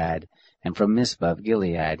Gilead, and from Mizpah of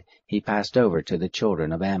Gilead he passed over to the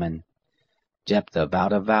children of Ammon. Jephthah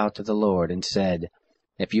vowed a vow to the Lord, and said,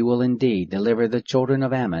 If you will indeed deliver the children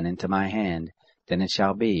of Ammon into my hand, then it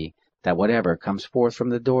shall be, that whatever comes forth from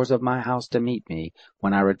the doors of my house to meet me,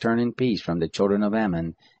 when I return in peace from the children of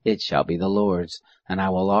Ammon, it shall be the Lord's, and I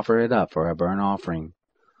will offer it up for a burnt offering.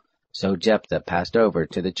 So Jephthah passed over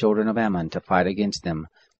to the children of Ammon to fight against them,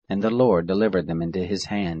 and the Lord delivered them into his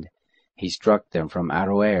hand. He struck them from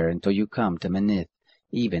Aroer until you come to Menith,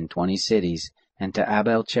 even 20 cities, and to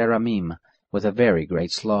Abel-cheramim, with a very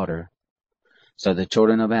great slaughter. So the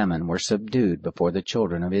children of Ammon were subdued before the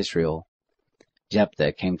children of Israel.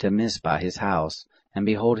 Jephthah came to Mizpah his house, and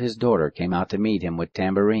behold his daughter came out to meet him with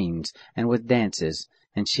tambourines and with dances,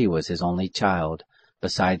 and she was his only child.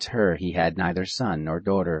 Besides her he had neither son nor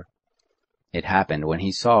daughter. It happened when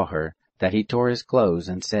he saw her, that he tore his clothes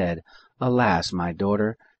and said, Alas, my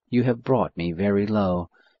daughter, you have brought me very low,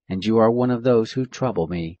 and you are one of those who trouble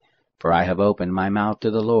me, for I have opened my mouth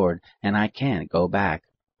to the Lord, and I can't go back.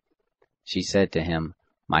 She said to him,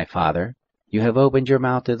 My father, you have opened your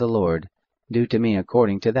mouth to the Lord. Do to me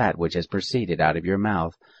according to that which has proceeded out of your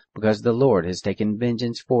mouth, because the Lord has taken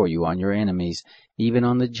vengeance for you on your enemies, even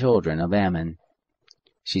on the children of Ammon.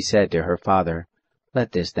 She said to her father,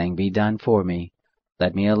 Let this thing be done for me.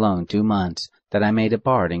 Let me alone 2 months, that I may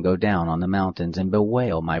depart and go down on the mountains and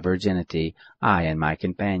bewail my virginity, I and my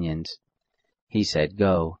companions. He said,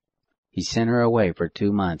 Go. He sent her away for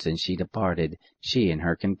 2 months, and she departed, she and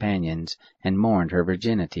her companions, and mourned her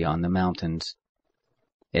virginity on the mountains.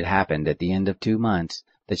 It happened at the end of 2 months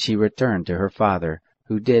that she returned to her father,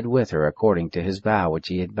 who did with her according to his vow which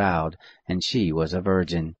he had vowed, and she was a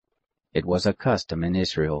virgin. It was a custom in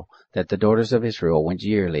Israel that the daughters of Israel went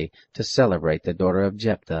yearly to celebrate the daughter of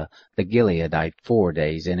Jephthah, the Gileadite, 4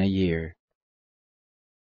 days in a year.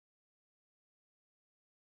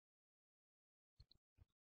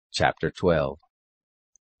 Chapter 12.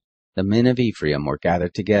 The men of Ephraim were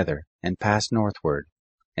gathered together, and passed northward.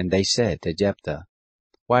 And they said to Jephthah,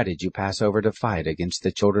 Why did you pass over to fight against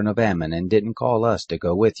the children of Ammon, and didn't call us to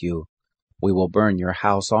go with you? We will burn your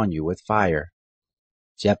house on you with fire.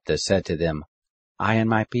 Jephthah said to them, I and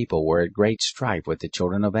my people were at great strife with the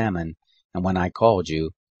children of Ammon, and when I called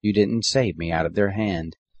you, you didn't save me out of their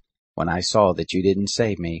hand. When I saw that you didn't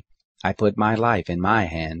save me, I put my life in my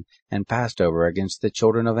hand, and passed over against the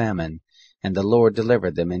children of Ammon, and the Lord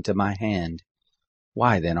delivered them into my hand.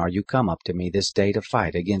 Why then are you come up to me this day to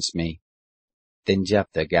fight against me? Then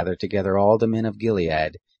Jephthah gathered together all the men of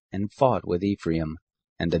Gilead, and fought with Ephraim.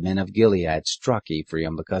 And the men of Gilead struck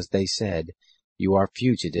Ephraim, because they said, You are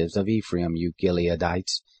fugitives of Ephraim, you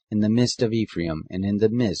Gileadites, in the midst of Ephraim, and in the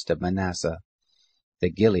midst of Manasseh.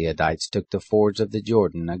 The Gileadites took the fords of the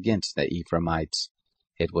Jordan against the Ephraimites.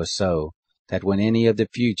 It was so, that when any of the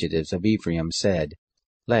fugitives of Ephraim said,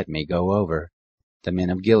 Let me go over, the men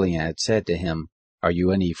of Gilead said to him, Are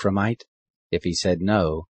you an Ephraimite? If he said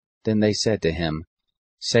no, then they said to him,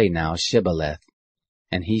 Say now Shibboleth.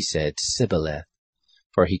 And he said Sibboleth,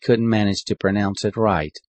 for he couldn't manage to pronounce it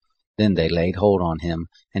right. Then they laid hold on him,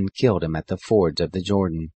 and killed him at the fords of the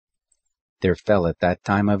Jordan. There fell at that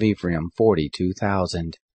time of Ephraim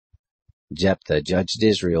 42,000. Jephthah judged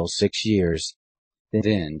Israel 6 years.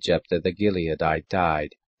 Then Jephthah the Gileadite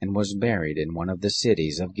died, and was buried in one of the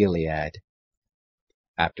cities of Gilead.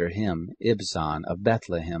 After him Ibzan of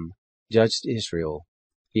Bethlehem judged Israel.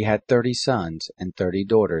 He had 30 sons, and 30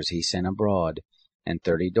 daughters he sent abroad, and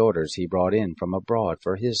 30 daughters he brought in from abroad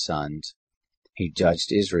for his sons. He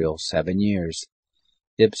judged Israel 7 years.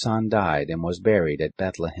 Ibzan died and was buried at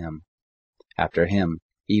Bethlehem. After him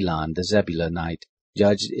Elon the Zebulunite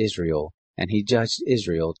judged Israel, and he judged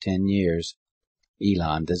Israel 10 years.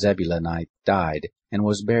 Elon the Zebulunite died and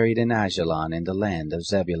was buried in Ajalon in the land of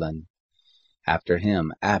Zebulun. After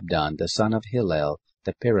him Abdon the son of Hillel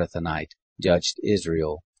the Pirathonite judged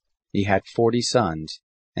Israel. He had 40 sons,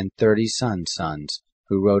 and 30 sons,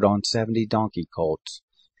 who rode on 70 donkey colts,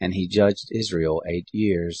 and he judged Israel 8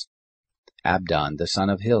 years. Abdon the son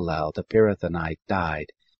of Hillel the Pirathonite died,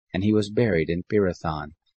 and he was buried in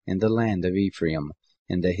Pirathon, in the land of Ephraim,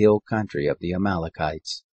 in the hill country of the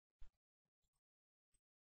Amalekites.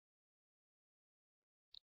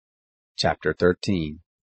 Chapter 13.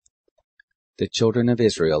 The children of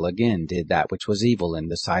Israel again did that which was evil in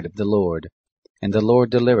the sight of the Lord, and the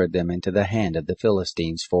Lord delivered them into the hand of the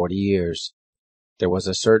Philistines 40 years. There was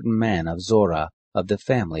a certain man of Zorah, of the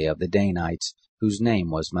family of the Danites, whose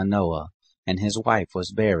name was Manoah, and his wife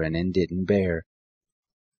was barren and didn't bear.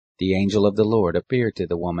 The angel of the Lord appeared to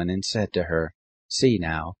the woman and said to her, See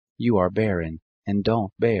now, you are barren, and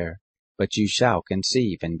don't bear, but you shall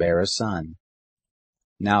conceive and bear a son.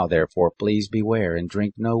 Now therefore please beware, and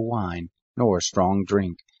drink no wine, nor strong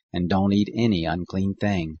drink, and don't eat any unclean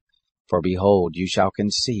thing. For behold, you shall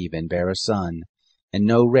conceive and bear a son, and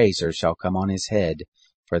no razor shall come on his head,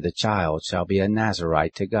 for the child shall be a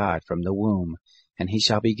Nazarite to God from the womb, and he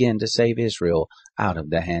shall begin to save Israel out of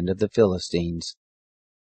the hand of the Philistines.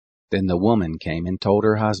 Then the woman came and told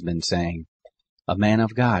her husband, saying, A man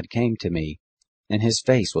of God came to me, and his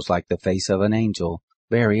face was like the face of an angel,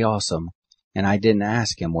 very awesome, and I didn't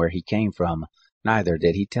ask him where he came from, neither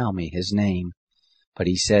did he tell me his name. But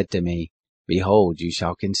he said to me, Behold, you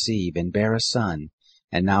shall conceive and bear a son,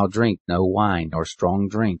 and now drink no wine nor strong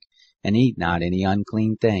drink, and eat not any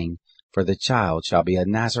unclean thing, for the child shall be a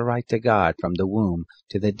Nazarite to God from the womb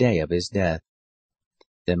to the day of his death.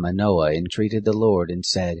 Then Manoah entreated the Lord and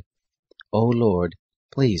said, O Lord,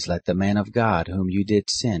 please let the man of God whom you did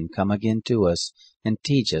send come again to us, and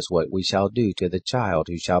teach us what we shall do to the child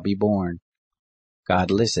who shall be born.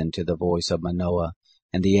 God listened to the voice of Manoah,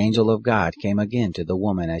 and the angel of God came again to the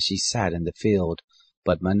woman as she sat in the field,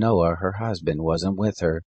 but Manoah her husband wasn't with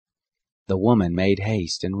her. The woman made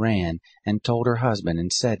haste and ran, and told her husband,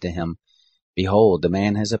 and said to him, Behold, the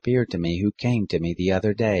man has appeared to me who came to me the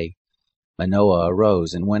other day. Manoah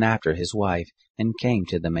arose and went after his wife, and came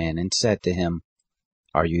to the man, and said to him,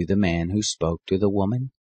 Are you the man who spoke to the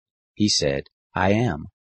woman? He said, I am.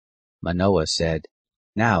 Manoah said,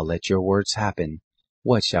 Now let your words happen.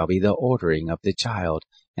 What shall be the ordering of the child,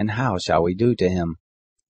 and how shall we do to him?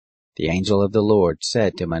 The angel of the Lord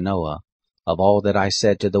said to Manoah, Of all that I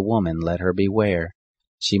said to the woman let her beware.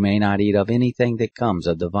 She may not eat of anything that comes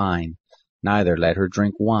of the vine, neither let her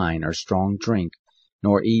drink wine or strong drink,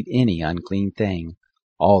 nor eat any unclean thing.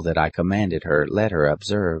 All that I commanded her let her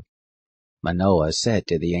observe. Manoah said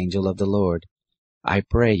to the angel of the Lord, I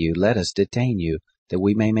pray you, let us detain you, that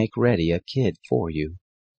we may make ready a kid for you.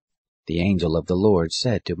 The angel of the Lord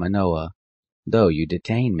said to Manoah, Though you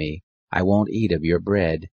detain me, I won't eat of your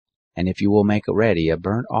bread, and if you will make ready a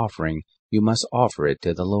burnt offering, you must offer it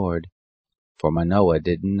to the Lord. For Manoah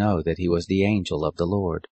didn't know that he was the angel of the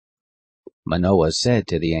Lord. Manoah said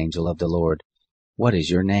to the angel of the Lord, What is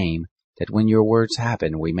your name, that when your words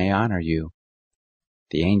happen we may honor you?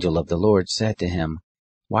 The angel of the Lord said to him,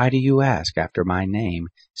 Why do you ask after my name,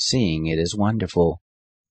 seeing it is wonderful?"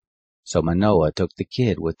 So Manoah took the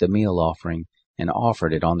kid with the meal offering, and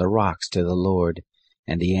offered it on the rocks to the Lord.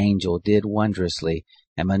 And the angel did wondrously,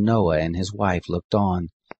 and Manoah and his wife looked on.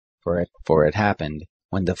 For it happened,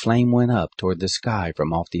 when the flame went up toward the sky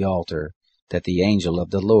from off the altar, that the angel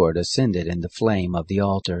of the Lord ascended in the flame of the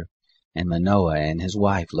altar. And Manoah and his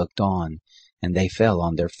wife looked on, and they fell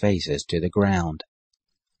on their faces to the ground.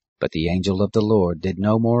 But the angel of the Lord did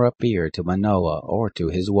no more appear to Manoah or to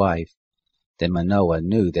his wife. Then Manoah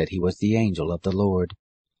knew that he was the angel of the Lord.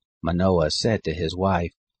 Manoah said to his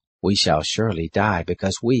wife, "We shall surely die,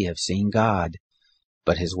 because we have seen God."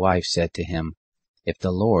 But his wife said to him, "If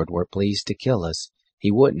the Lord were pleased to kill us,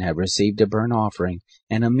 he wouldn't have received a burnt offering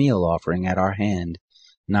and a meal offering at our hand,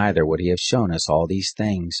 neither would he have shown us all these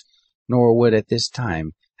things, nor would at this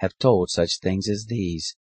time have told such things as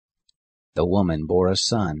these." The woman bore a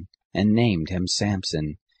son, and named him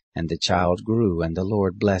Samson, and the child grew, and the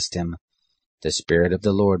Lord blessed him. The Spirit of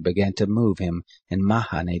the Lord began to move him in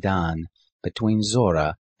Mahaneh-dan, between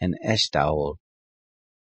Zorah and Eshtaol.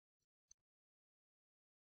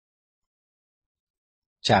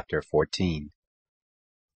 Chapter 14.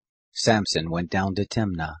 Samson went down to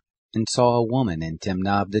Timnah, and saw a woman in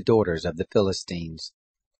Timnah of the daughters of the Philistines.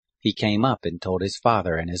 He came up and told his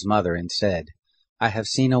father and his mother, and said, "I have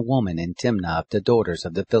seen a woman in Timnah of the daughters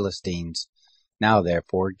of the Philistines. Now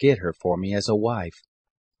therefore get her for me as a wife."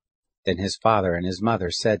 Then his father and his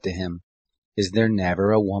mother said to him, "Is there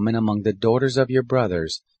never a woman among the daughters of your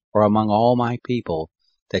brothers, or among all my people,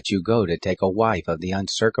 that you go to take a wife of the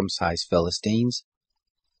uncircumcised Philistines?"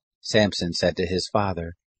 Samson said to his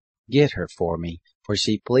father, "Get her for me, for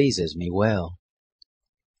she pleases me well."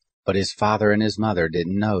 But his father and his mother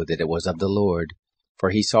didn't know that it was of the Lord, for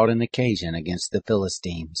he sought an occasion against the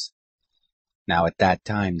Philistines. Now at that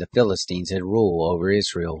time the Philistines had rule over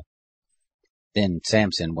Israel. Then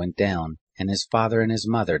Samson went down, and his father and his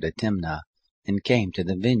mother, to Timnah, and came to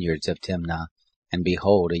the vineyards of Timnah, and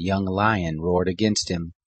behold, a young lion roared against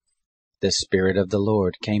him. The Spirit of the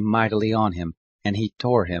Lord came mightily on him, and he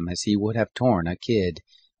tore him as he would have torn a kid,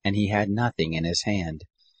 and he had nothing in his hand.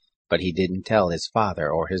 But he didn't tell his father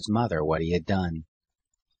or his mother what he had done.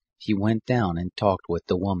 He went down and talked with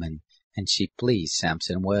the woman, and she pleased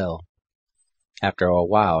Samson well. After a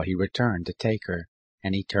while he returned to take her,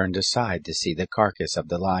 and he turned aside to see the carcass of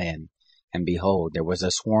the lion, and behold, there was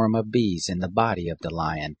a swarm of bees in the body of the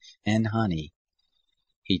lion, and honey.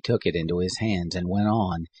 He took it into his hands and went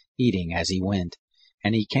on, eating as he went,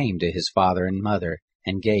 and he came to his father and mother,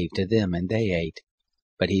 and gave to them, and they ate.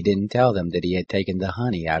 But he didn't tell them that he had taken the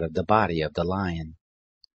honey out of the body of the lion.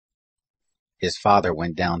 His father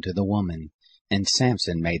went down to the woman, and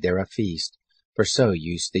Samson made there a feast, for so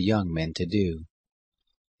used the young men to do.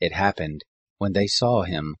 It happened, when they saw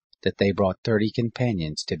him, that they brought 30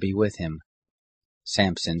 companions to be with him.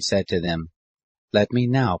 Samson said to them, "Let me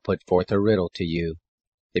now put forth a riddle to you.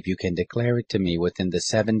 If you can declare it to me within the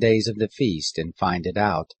 7 days of the feast, and find it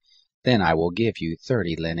out, then I will give you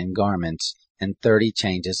 30 linen garments, and 30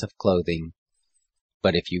 changes of clothing.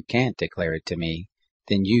 But if you can't declare it to me,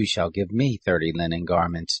 then you shall give me 30 linen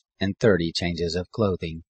garments, and 30 changes of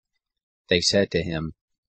clothing." They said to him,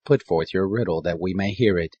 "Put forth your riddle, that we may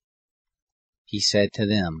hear it." He said to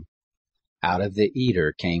them, "Out of the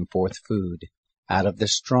eater came forth food, out of the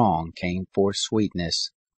strong came forth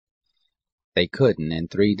sweetness." They couldn't in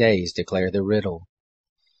 3 days declare the riddle.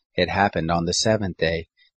 It happened on the 7th day,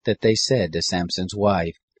 that they said to Samson's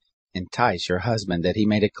wife, "Entice your husband, that he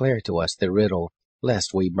may declare to us the riddle,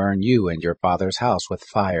 lest we burn you and your father's house with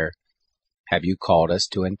fire. Have you called us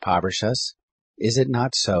to impoverish us? Is it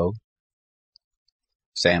not so?"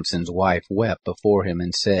 Samson's wife wept before him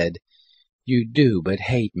and said, "You do but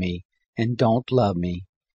hate me, and don't love me.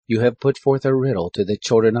 You have put forth a riddle to the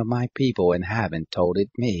children of my people, and haven't told it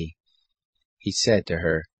me." He said to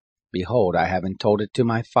her, "Behold, I haven't told it to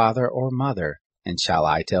my father or mother, and shall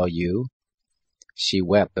I tell you?" She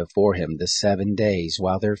wept before him the 7 days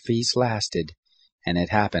while their feast lasted, and it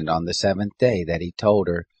happened on the 7th day that he told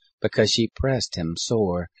her, because she pressed him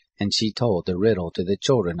sore, and she told the riddle to the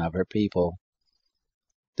children of her people.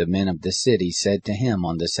 The men of the city said to him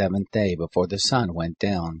on the 7th day before the sun went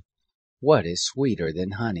down, "What is sweeter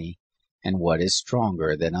than honey, and what is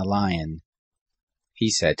stronger than a lion?"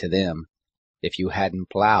 He said to them, "If you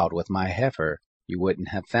hadn't plowed with my heifer, you wouldn't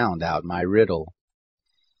have found out my riddle."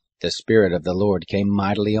 The Spirit of the Lord came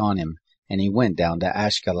mightily on him, and he went down to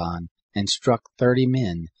Ashkelon, and struck 30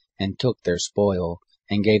 men, and took their spoil,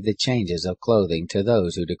 and gave the changes of clothing to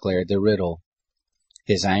those who declared the riddle.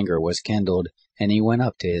 His anger was kindled, and he went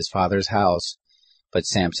up to his father's house. But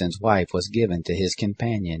Samson's wife was given to his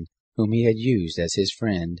companion, whom he had used as his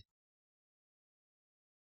friend.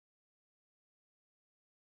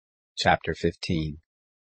 Chapter 15.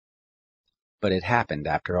 But it happened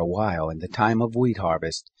after a while, in the time of wheat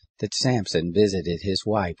harvest, that Samson visited his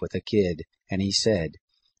wife with a kid, and he said,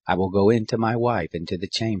 I will go in to my wife into the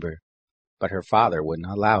chamber. But her father wouldn't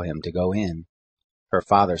allow him to go in. Her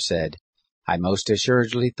father said, I most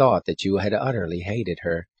assuredly thought that you had utterly hated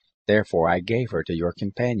her, therefore I gave her to your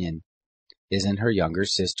companion. Isn't her younger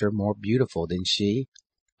sister more beautiful than she?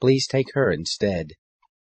 Please take her instead.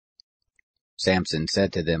 Samson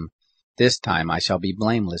said to them, This time I shall be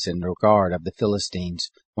blameless in regard of the Philistines,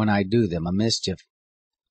 when I do them a mischief.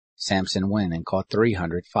 Samson went and caught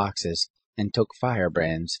 300 foxes, and took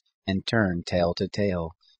firebrands, and turned tail to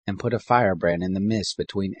tail, and put a firebrand in the midst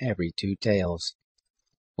between every 2 tails.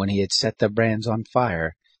 When he had set the brands on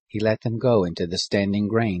fire, he let them go into the standing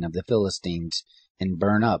grain of the Philistines, and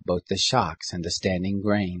burn up both the shocks and the standing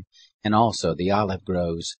grain, and also the olive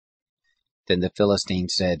groves. Then the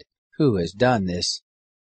Philistines said, Who has done this?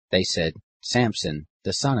 They said, Samson,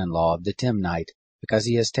 the son-in-law of the Timnite, because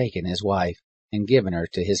he has taken his wife, and given her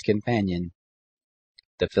to his companion.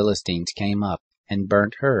 The Philistines came up, and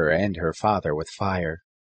burnt her and her father with fire.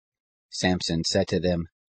 Samson said to them,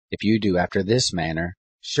 If you do after this manner,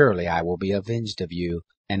 surely I will be avenged of you,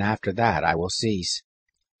 and after that I will cease.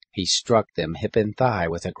 He struck them hip and thigh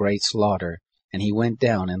with a great slaughter, and he went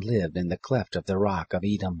down and lived in the cleft of the rock of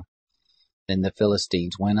Edom. Then the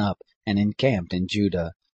Philistines went up and encamped in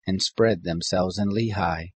Judah, and spread themselves in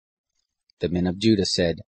Lehi. The men of Judah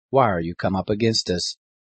said, Why are you come up against us?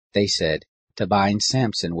 They said, To bind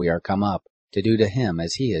Samson we are come up, to do to him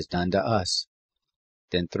as he has done to us.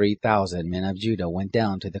 Then 3,000 men of Judah went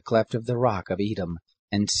down to the cleft of the rock of Edom,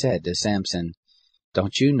 and said to Samson,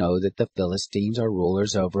 Don't you know that the Philistines are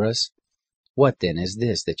rulers over us? What then is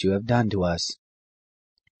this that you have done to us?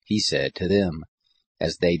 He said to them,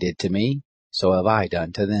 As they did to me, so have I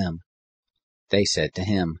done to them. They said to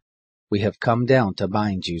him, We have come down to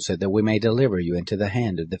bind you, so that we may deliver you into the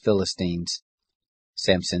hand of the Philistines.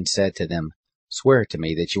 Samson said to them, Swear to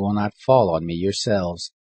me that you will not fall on me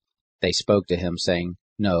yourselves. They spoke to him, saying,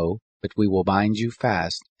 No, but we will bind you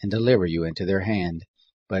fast, and deliver you into their hand,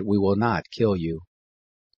 but we will not kill you.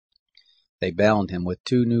 They bound him with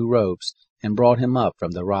 2 new ropes, and brought him up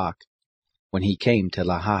from the rock. When he came to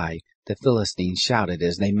Lehi, the Philistines shouted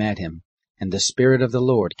as they met him, and the Spirit of the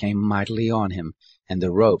Lord came mightily on him, and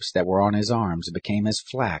the ropes that were on his arms became as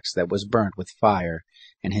flax that was burnt with fire,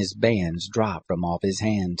 and his bands dropped from off his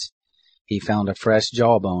hands. He found a fresh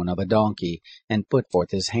jawbone of a donkey, and put forth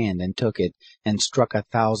his hand and took it, and struck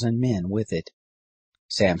 1,000 men with it.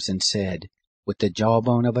 Samson said, With the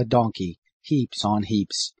jawbone of a donkey, heaps on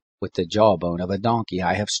heaps, with the jawbone of a donkey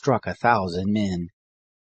I have struck 1,000 men.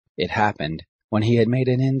 It happened, when he had made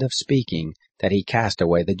an end of speaking, that he cast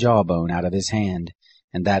away the jawbone out of his hand,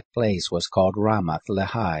 and that place was called Ramath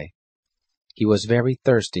Lehi. He was very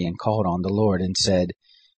thirsty, and called on the Lord, and said,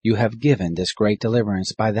 You have given this great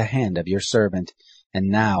deliverance by the hand of your servant, and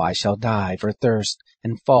now I shall die for thirst,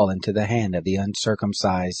 and fall into the hand of the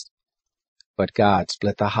uncircumcised. But God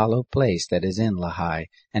split the hollow place that is in Lehi,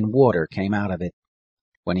 and water came out of it.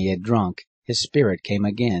 When he had drunk, his spirit came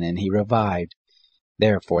again, and he revived.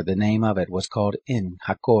 Therefore the name of it was called En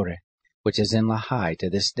Hakkore, which is in Lehi to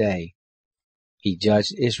this day. He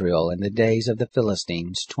judged Israel in the days of the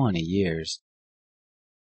Philistines 20 years.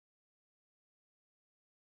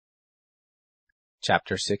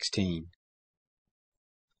 Chapter 16.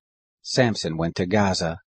 Samson went to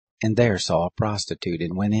Gaza, and there saw a prostitute,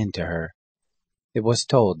 and went in to her. It was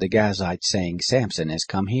told the Gazites, saying, Samson has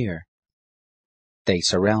come here. They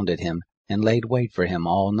surrounded him, and laid wait for him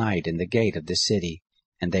all night in the gate of the city,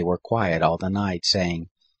 and they were quiet all the night, saying,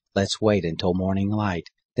 Let's wait until morning light,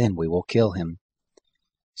 then we will kill him.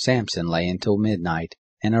 Samson lay until midnight,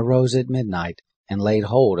 and arose at midnight, and laid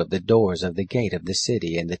hold of the doors of the gate of the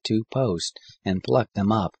city and the 2 posts, and plucked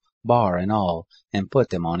them up, bar and all, and put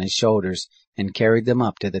them on his shoulders, and carried them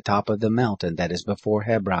up to the top of the mountain that is before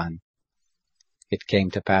Hebron. It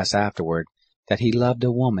came to pass afterward, that he loved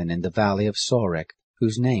a woman in the valley of Sorek,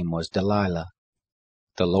 whose name was Delilah.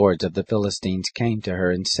 The lords of the Philistines came to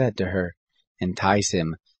her, and said to her, Entice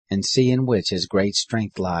him, and see in which his great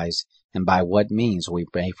strength lies, and by what means we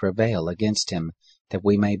may prevail against him, that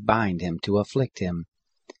we may bind him to afflict him,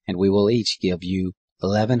 and we will each give you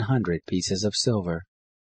 1,100 pieces of silver.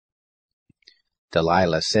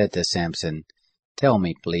 Delilah said to Samson, Tell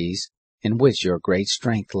me, please, in which your great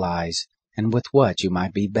strength lies, and with what you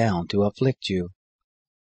might be bound to afflict you.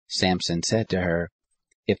 Samson said to her,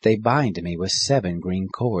 If they bind me with 7 green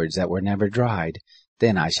cords that were never dried,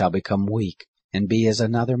 then I shall become weak, and be as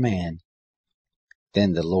another man.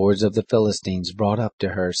 Then the lords of the Philistines brought up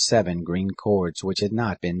to her 7 green cords which had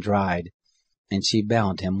not been dried, and she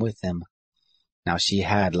bound him with them. Now she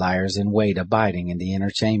had liers in wait abiding in the inner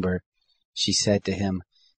chamber. She said to him,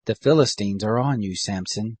 The Philistines are on you,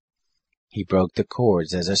 Samson. He broke the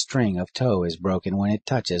cords as a string of tow is broken when it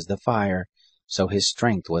touches the fire, so his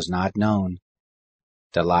strength was not known.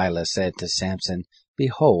 Delilah said to Samson,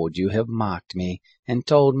 Behold, you have mocked me, and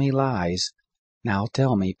told me lies. Now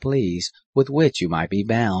tell me, please, with which you might be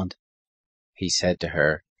bound. He said to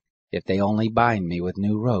her, If they only bind me with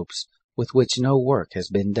new ropes, with which no work has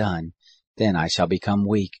been done, then I shall become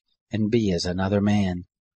weak, and be as another man.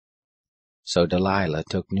 So Delilah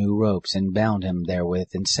took new ropes and bound him therewith,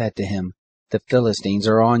 and said to him, The Philistines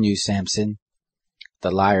are on you, Samson.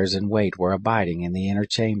 The liers in wait were abiding in the inner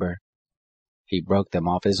chamber. He broke them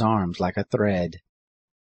off his arms like a thread.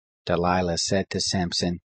 Delilah said to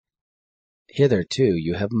Samson, Hitherto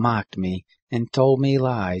you have mocked me, and told me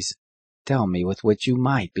lies. Tell me with which you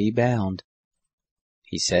might be bound.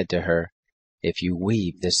 He said to her, If you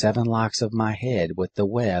weave the 7 locks of my head with the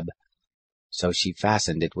web. So she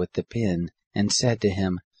fastened it with the pin, and said to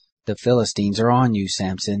him, The Philistines are on you,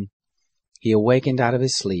 Samson. He awakened out of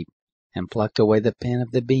his sleep, and plucked away the pin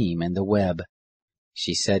of the beam and the web.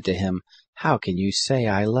 She said to him, How can you say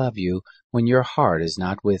I love you, when your heart is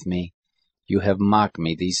not with me? You have mocked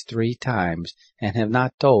me these 3 times, and have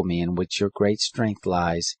not told me in which your great strength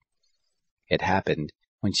lies. It happened,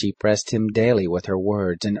 when she pressed him daily with her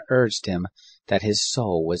words, and urged him, that his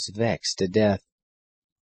soul was vexed to death.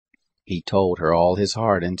 He told her all his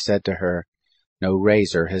heart, and said to her, No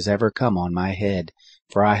razor has ever come on my head,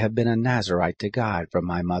 for I have been a Nazarite to God from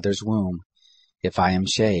my mother's womb. If I am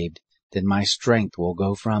shaved, then my strength will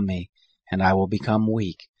go from me, and I will become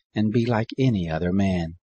weak, and be like any other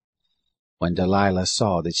man. When Delilah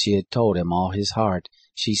saw that she had told him all his heart,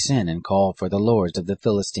 she sent and called for the lords of the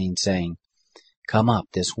Philistines, saying, Come up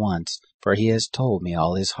this once, for he has told me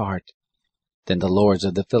all his heart. Then the lords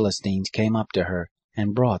of the Philistines came up to her,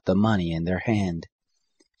 and brought the money in their hand.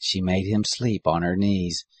 She made him sleep on her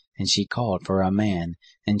knees, and she called for a man,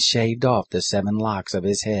 and shaved off the 7 locks of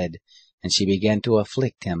his head, and she began to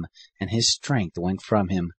afflict him, and his strength went from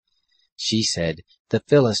him. She said, The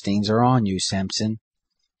Philistines are on you, Samson.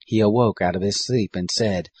 He awoke out of his sleep, and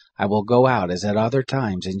said, I will go out as at other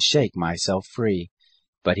times, and shake myself free.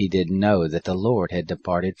 But he didn't know that the Lord had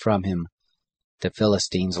departed from him. The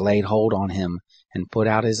Philistines laid hold on him, and put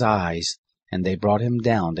out his eyes, and they brought him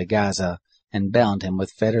down to Gaza, and bound him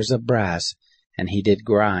with fetters of brass, and he did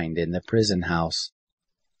grind in the prison house.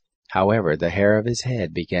 However, the hair of his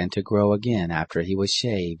head began to grow again after he was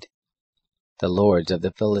shaved. The lords of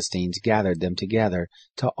the Philistines gathered them together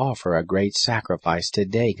to offer a great sacrifice to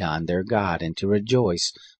Dagon their god, and to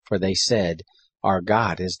rejoice, for they said, Our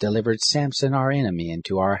God has delivered Samson our enemy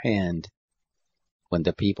into our hand. When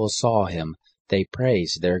the people saw him, they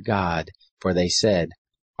praised their God, for they said,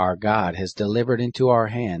 Our God has delivered into our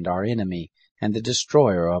hand our enemy, and the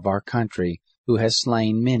destroyer of our country, who has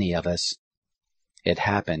slain many of us. It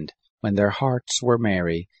happened, when their hearts were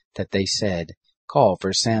merry, that they said, Call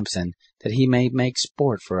for Samson, that he may make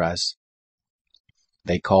sport for us.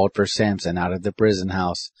 They called for Samson out of the prison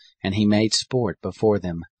house, and he made sport before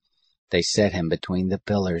them. They set him between the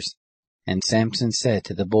pillars. And Samson said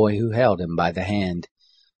to the boy who held him by the hand,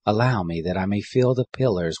 Allow me that I may feel the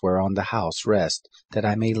pillars whereon the house rests, that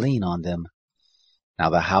I may lean on them. Now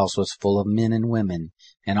the house was full of men and women,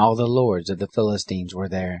 and all the lords of the Philistines were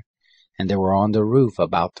there. And there were on the roof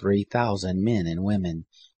about 3,000 men and women,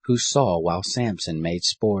 who saw while Samson made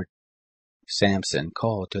sport. Samson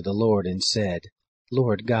called to the Lord and said,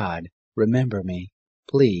 Lord God, remember me,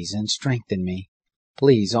 please, and strengthen me.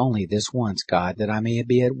 Please only this once, God, that I may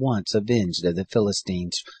be at once avenged of the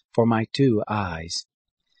Philistines for my 2 eyes.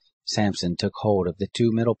 Samson took hold of the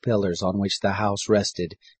 2 middle pillars on which the house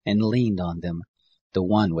rested, and leaned on them, the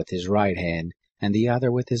one with his right hand, and the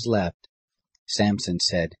other with his left. Samson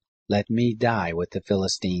said, Let me die with the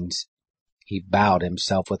Philistines. He bowed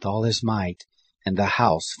himself with all his might, and the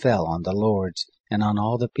house fell on the lords, and on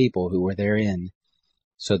all the people who were therein.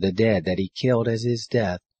 So the dead that he killed as his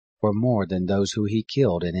death were more than those who he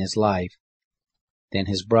killed in his life. Then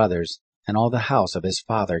his brothers and all the house of his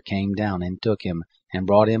father came down and took him, and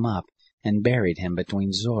brought him up, and buried him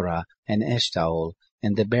between Zorah and Eshtaol,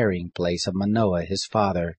 in the burying place of Manoah his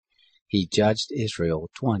father. He judged Israel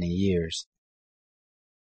 20 years.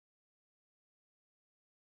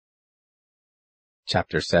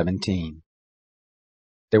 Chapter 17.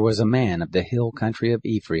 There was a man of the hill country of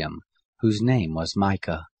Ephraim, whose name was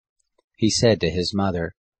Micah. He said to his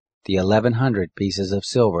mother, "The 1,100 pieces of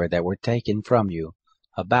silver that were taken from you,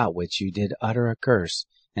 about which you did utter a curse,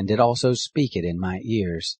 and did also speak it in my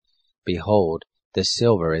ears, behold, the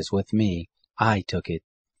silver is with me, I took it."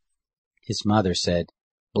 His mother said,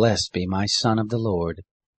 "Blessed be my son of the Lord."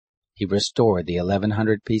 He restored the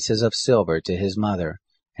 1,100 pieces of silver to his mother,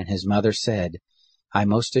 and his mother said, "I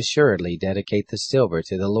most assuredly dedicate the silver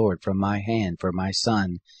to the Lord from my hand for my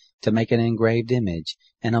son, to make an engraved image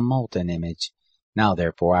and a molten image. Now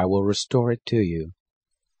therefore I will restore it to you."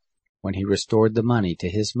 When he restored the money to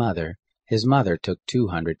his mother took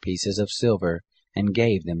 200 pieces of silver, and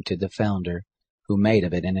gave them to the founder, who made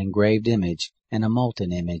of it an engraved image and a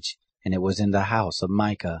molten image, and it was in the house of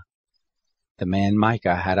Micah. The man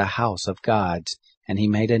Micah had a house of gods, and he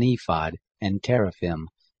made an ephod and teraphim,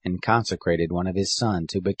 and consecrated one of his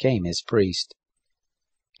sons, who became his priest.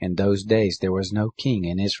 In those days there was no king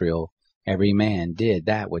in Israel. Every man did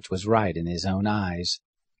that which was right in his own eyes.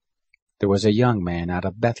 There was a young man out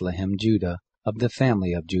of Bethlehem, Judah, of the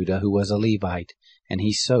family of Judah, who was a Levite, and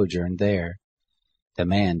he sojourned there. The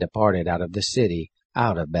man departed out of the city,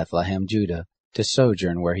 out of Bethlehem, Judah, to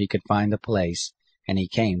sojourn where he could find a place, and he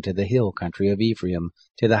came to the hill country of Ephraim,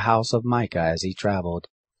 to the house of Micah as he traveled.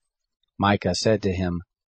 Micah said to him,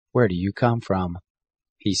 "Where do you come from?"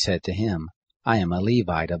 He said to him, "I am a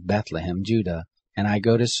Levite of Bethlehem, Judah, and I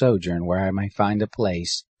go to sojourn where I may find a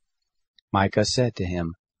place." Micah said to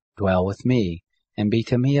him, "Dwell with me, and be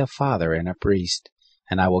to me a father and a priest,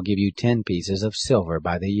 and I will give you 10 pieces of silver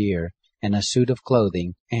by the year, and a suit of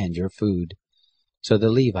clothing, and your food." So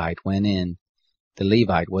the Levite went in. The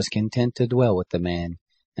Levite was content to dwell with the man,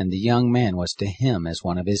 and the young man was to him as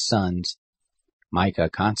one of his sons. Micah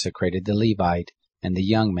consecrated the Levite, and the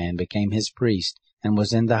young man became his priest, and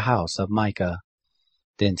was in the house of Micah.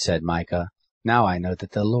 Then said Micah, "Now I know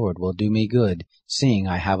that the Lord will do me good, seeing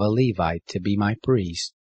I have a Levite to be my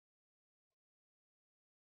priest."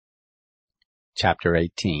 Chapter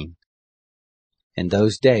 18. In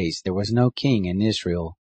those days there was no king in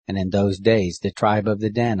Israel, and in those days the tribe of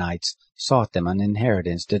the Danites sought them an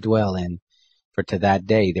inheritance to dwell in, for to that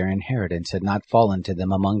day their inheritance had not fallen to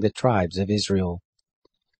them among the tribes of Israel.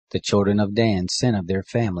 The children of Dan sent of their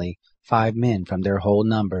family 5 men from their whole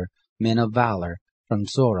number, men of valor, from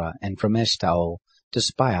Zorah and from Eshtaol, to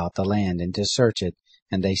spy out the land and to search it,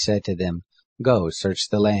 and they said to them, "Go, search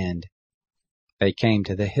the land." They came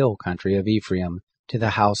to the hill country of Ephraim, to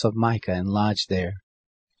the house of Micah, and lodged there.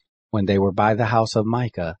 When they were by the house of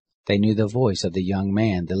Micah, they knew the voice of the young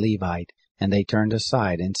man, the Levite, and they turned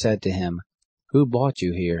aside and said to him, "Who brought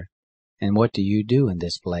you here? And what do you do in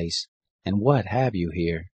this place? And what have you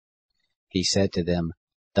here?" He said to them,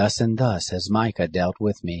 "Thus and thus has Micah dealt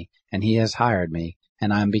with me, and he has hired me,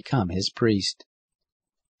 and I am become his priest."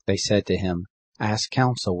 They said to him, "Ask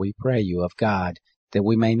counsel, we pray you, of God, that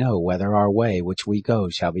we may know whether our way which we go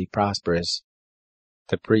shall be prosperous."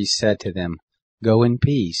 The priest said to them, "Go in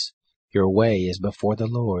peace, your way is before the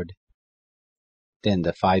Lord." Then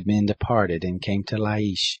the 5 men departed and came to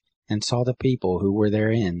Laish, and saw the people who were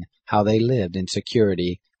therein, how they lived in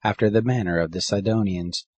security, after the manner of the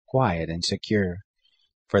Sidonians, quiet and secure.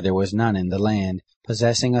 For there was none in the land,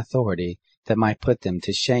 possessing authority, that might put them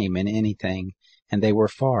to shame in anything, and they were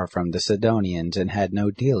far from the Sidonians, and had no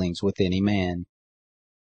dealings with any man.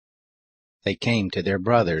 They came to their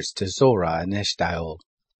brothers, to Zorah and Eshtaol,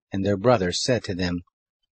 and their brothers said to them,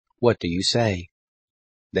 "What do you say?"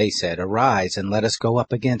 They said, "Arise, and let us go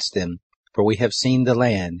up against them, for we have seen the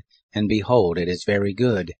land, and behold, it is very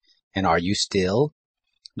good. And are you still?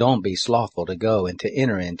 Don't be slothful to go and to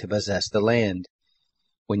enter in to possess the land.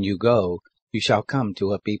 When you go, you shall come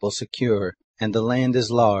to a people secure, and the land is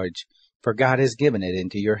large, for God has given it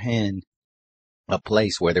into your hand, a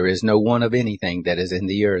place where there is no want of anything that is in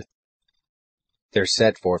the earth." There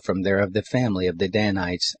set forth from there of the family of the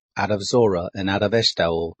Danites, out of Zorah and out of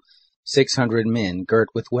Eshtaol, 600 men girt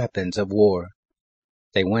with weapons of war.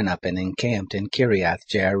 They went up and encamped in Kiriath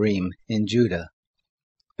Jearim in Judah.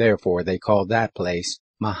 Therefore they called that place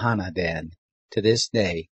Mahanadan. To this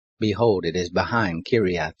day, behold, it is behind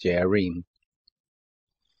Kiriath Jearim.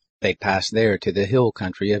 They passed there to the hill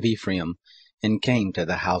country of Ephraim, and came to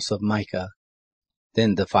the house of Micah.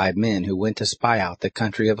 Then the 5 men who went to spy out the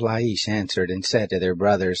country of Laish answered and said to their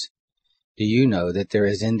brothers, "Do you know that there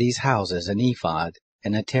is in these houses an ephod,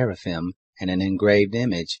 and a teraphim, and an engraved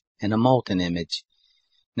image, and a molten image?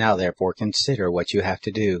 Now therefore consider what you have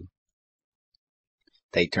to do."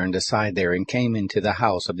 They turned aside there and came into the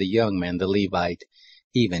house of the young man the Levite,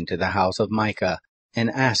 even to the house of Micah, and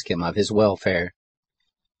asked him of his welfare.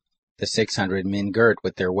 The 600 men girt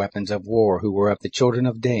with their weapons of war who were of the children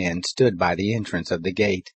of Dan stood by the entrance of the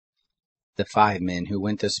gate. The 5 men who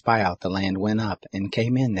went to spy out the land went up, and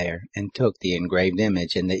came in there, and took the engraved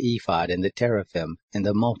image, and the ephod, and the teraphim, and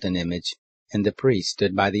the molten image, and the priest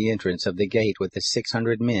stood by the entrance of the gate with the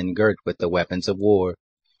 600 men girt with the weapons of war.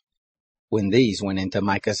 When these went into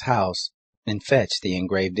Micah's house, and fetched the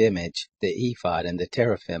engraved image, the ephod, and the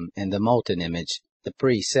teraphim, and the molten image, the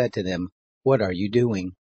priest said to them, What are you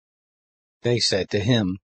doing? They said to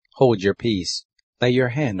him, Hold your peace, lay your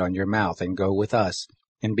hand on your mouth, and go with us,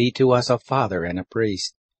 and be to us a father and a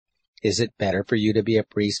priest. Is it better for you to be a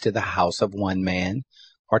priest to the house of one man,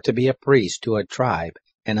 or to be a priest to a tribe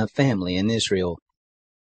and a family in Israel?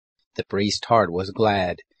 The priest's heart was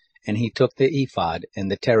glad, and he took the ephod and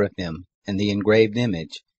the teraphim and the engraved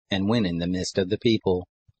image, and went in the midst of the people.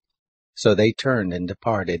 So they turned and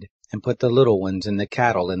departed, and put the little ones and the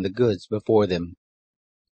cattle and the goods before them.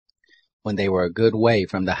 When they were a good way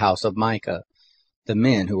from the house of Micah, the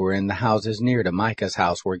men who were in the houses near to Micah's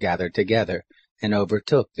house were gathered together, and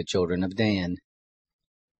overtook the children of Dan.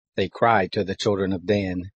 They cried to the children of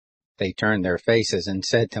Dan. They turned their faces and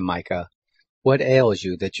said to Micah, What ails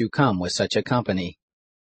you that you come with such a company?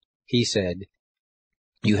 He said,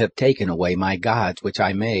 You have taken away my gods which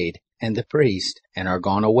I made, and the priest, and are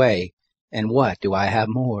gone away, and what do I have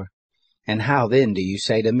more? And how then do you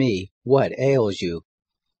say to me, What ails you?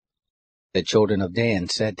 The children of Dan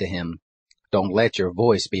said to him, Don't let your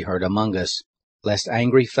voice be heard among us, lest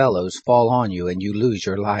angry fellows fall on you and you lose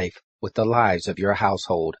your life, with the lives of your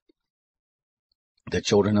household. The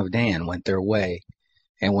children of Dan went their way,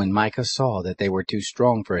 and when Micah saw that they were too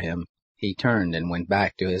strong for him, he turned and went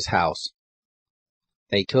back to his house.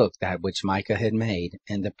 They took that which Micah had made,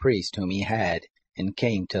 and the priest whom he had, and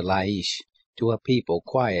came to Laish, to a people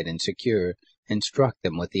quiet and secure, and struck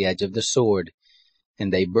them with the edge of the sword,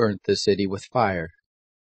 and they burnt the city with fire.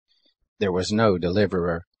 There was no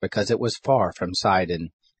deliverer, because it was far from Sidon,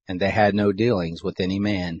 and they had no dealings with any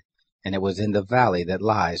man, and it was in the valley that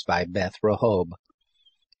lies by Beth Rehob.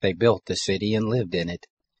 They built the city and lived in it.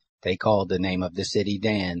 They called the name of the city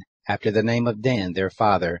Dan, after the name of Dan their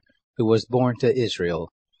father, who was born to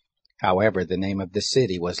Israel. However, the name of the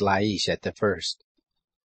city was Laish at the first.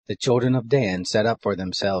 The children of Dan set up for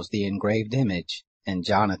themselves the engraved image, and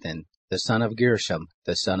Jonathan, the son of Gershom,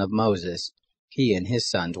 the son of Moses, he and his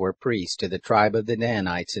sons were priests to the tribe of the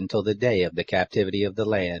Danites until the day of the captivity of the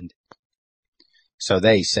land. So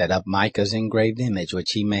they set up Micah's engraved image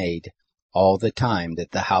which he made, all the time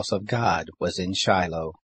that the house of God was in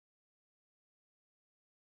Shiloh.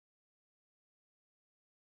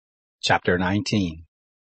 Chapter 19.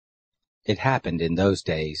 It happened in those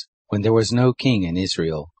days, when there was no king in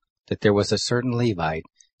Israel, that there was a certain Levite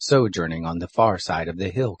sojourning on the far side of the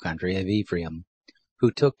hill country of Ephraim, who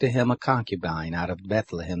took to him a concubine out of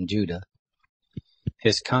Bethlehem, Judah.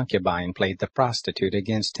 His concubine played the prostitute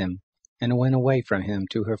against him, and went away from him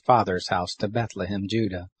to her father's house to Bethlehem,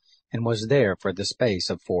 Judah, and was there for the space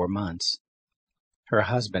of 4 months. Her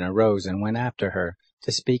husband arose and went after her,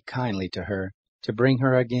 to speak kindly to her, to bring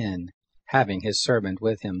her again, having his servant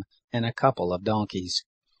with him, and a couple of donkeys.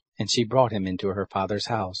 And she brought him into her father's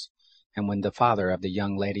house. And when the father of the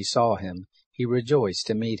young lady saw him, he rejoiced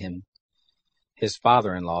to meet him. His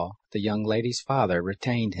father-in-law, the young lady's father,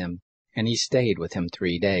 retained him, and he stayed with him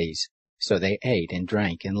 3 days. So they ate and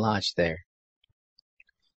drank and lodged there.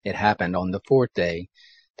 It happened on the 4th day,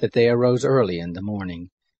 that they arose early in the morning,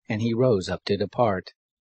 and he rose up to depart.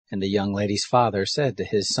 And the young lady's father said to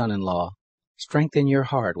his son-in-law, Strengthen your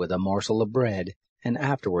heart with a morsel of bread, and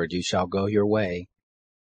afterward you shall go your way.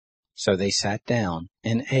 So they sat down,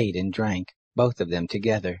 and ate and drank, both of them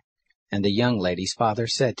together. And the young lady's father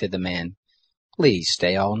said to the man, Please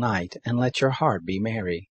stay all night, and let your heart be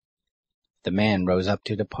merry. The man rose up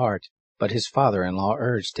to depart, but his father-in-law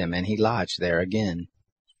urged him, and he lodged there again.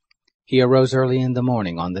 He arose early in the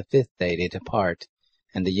morning on the 5th day to depart,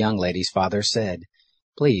 and the young lady's father said,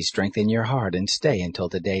 Please strengthen your heart, and stay until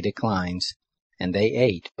the day declines. And they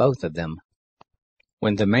ate, both of them.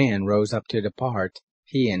 When the man rose up to depart,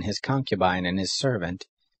 he and his concubine and his servant,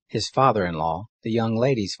 his father-in-law, the young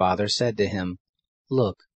lady's father, said to him,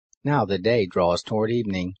 Look, now the day draws toward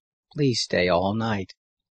evening. Please stay all night.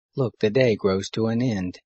 Look, the day grows to an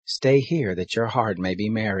end. Stay here that your heart may be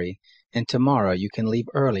merry, and tomorrow you can leave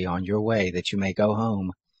early on your way that you may go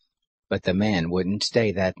home. But the man wouldn't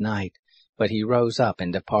stay that night, but he rose up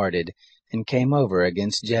and departed, and came over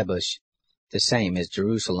against Jebush, the same as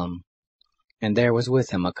Jerusalem. And there was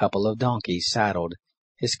with him a couple of donkeys saddled.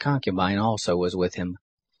 His concubine also was with him.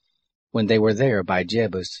 When they were there by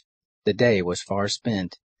Jebus, the day was far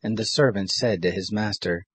spent, and the servant said to his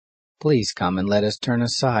master, Please come and let us turn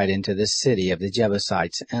aside into this city of the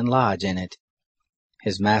Jebusites and lodge in it.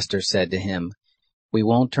 His master said to him, We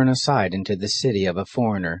won't turn aside into the city of a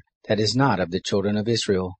foreigner that is not of the children of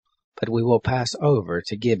Israel, but we will pass over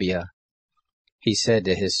to Gibeah. He said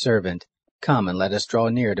to his servant, Come and let us draw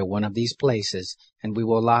near to one of these places, and we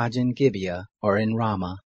will lodge in Gibeah or in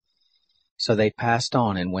Ramah. So they passed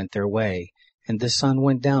on and went their way, and the sun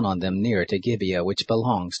went down on them near to Gibeah, which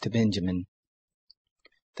belongs to Benjamin.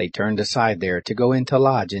 They turned aside there to go in to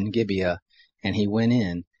lodge in Gibeah, and he went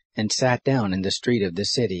in, and sat down in the street of the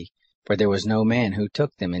city, for there was no man who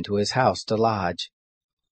took them into his house to lodge.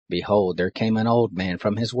 Behold, there came an old man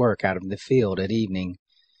from his work out of the field at evening.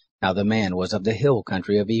 Now the man was of the hill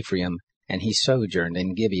country of Ephraim, and he sojourned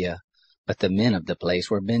in Gibeah, but the men of the place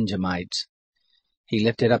were Benjamites. He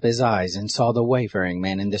lifted up his eyes and saw the wayfaring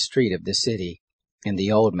man in the street of the city. And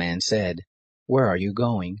the old man said, Where are you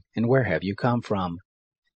going, and where have you come from?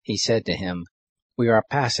 He said to him, We are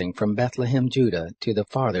passing from Bethlehem, Judah, to the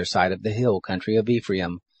farther side of the hill country of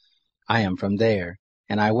Ephraim. I am from there,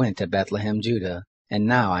 and I went to Bethlehem, Judah, and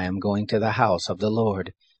now I am going to the house of the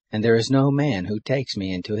Lord, and there is no man who takes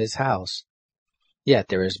me into his house. Yet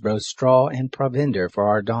there is both straw and provender for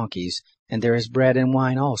our donkeys, and there is bread and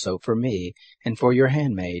wine also for me, and for your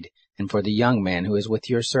handmaid, and for the young man who is with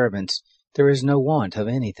your servants. There is no want of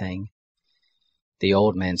anything. The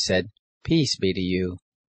old man said, Peace be to you.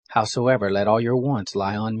 Howsoever, let all your wants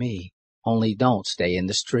lie on me, only don't stay in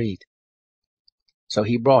the street. So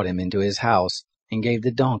he brought him into his house, and gave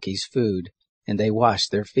the donkeys food, and they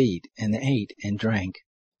washed their feet, and ate and drank.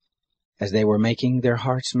 As they were making their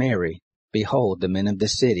hearts merry, behold, the men of the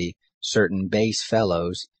city, certain base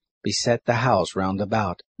fellows, beset the house round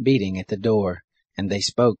about, beating at the door. And they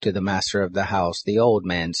spoke to the master of the house, the old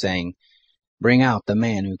man, saying, Bring out the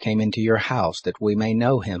man who came into your house, that we may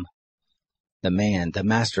know him. The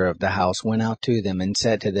master of the house, went out to them, and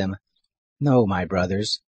said to them, No, my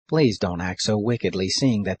brothers, please don't act so wickedly,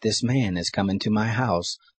 seeing that this man is come into my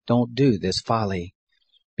house. Don't do this folly.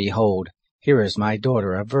 Behold, here is my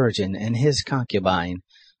daughter, a virgin, and his concubine.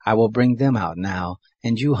 I will bring them out now,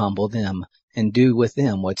 and you humble them, and do with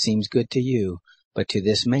them what seems good to you, but to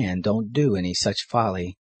this man don't do any such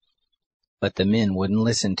folly. But the men wouldn't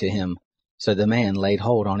listen to him. So the man laid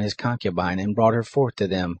hold on his concubine, and brought her forth to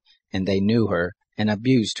them, and they knew her, and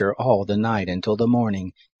abused her all the night until the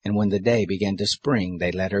morning, and when the day began to spring,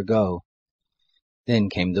 they let her go. Then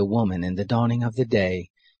came the woman in the dawning of the day,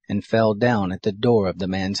 and fell down at the door of the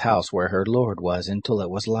man's house where her lord was, until it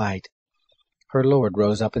was light. Her lord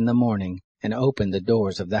rose up in the morning, and opened the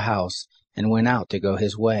doors of the house, and went out to go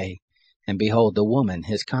his way. And behold, the woman,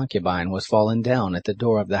 his concubine, was fallen down at the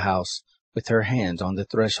door of the house, with her hands on the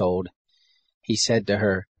threshold. He said to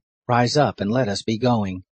her, Rise up, and let us be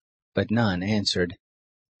going. But none answered.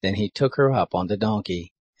 Then he took her up on the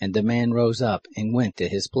donkey, and the man rose up and went to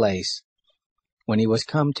his place. When he was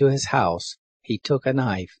come to his house, he took a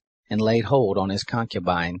knife, and laid hold on his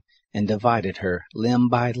concubine, and divided her limb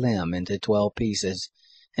by limb into 12 pieces,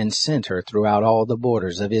 and sent her throughout all the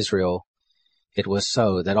borders of Israel. It was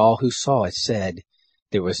so that all who saw it said,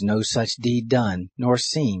 There was no such deed done, nor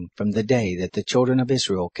seen, from the day that the children of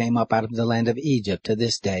Israel came up out of the land of Egypt to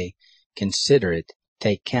this day. Consider it,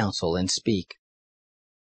 take counsel, and speak.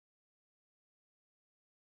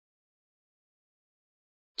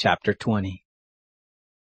 Chapter 20.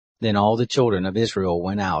 Then all the children of Israel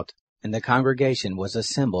went out, and the congregation was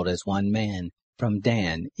assembled as one man, from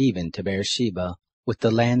Dan even to Beersheba, with the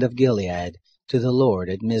land of Gilead, to the Lord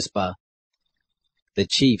at Mizpah. The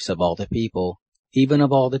chiefs of all the people, even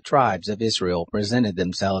of all the tribes of Israel, presented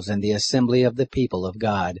themselves in the assembly of the people of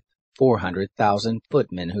God, 400,000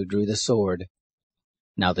 footmen who drew the sword.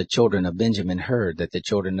 Now the children of Benjamin heard that the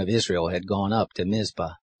children of Israel had gone up to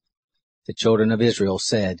Mizpah. The children of Israel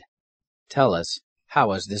said, Tell us,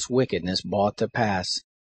 how is this wickedness brought to pass?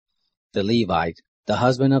 The Levite, the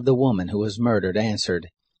husband of the woman who was murdered, answered,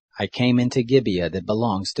 I came into Gibeah that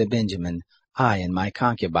belongs to Benjamin, I and my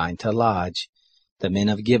concubine, to lodge. The men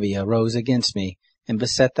of Gibeah rose against me, and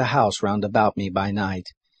beset the house round about me by night.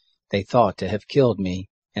 They thought to have killed me,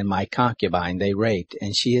 and my concubine they raped,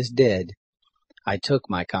 and she is dead. I took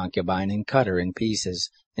my concubine and cut her in pieces,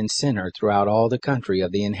 and sent her throughout all the country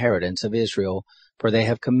of the inheritance of Israel, for they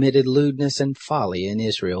have committed lewdness and folly in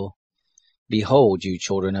Israel. Behold, you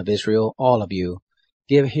children of Israel, all of you,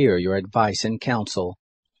 give here your advice and counsel.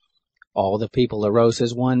 All the people arose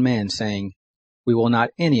as one man, saying, We will not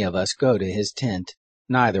any of us go to his tent,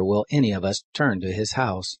 neither will any of us turn to his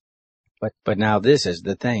house. But now this is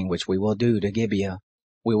the thing which we will do to Gibeah.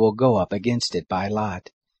 We will go up against it by lot,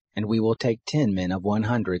 and we will take 10 men of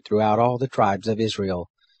 100 throughout all the tribes of Israel,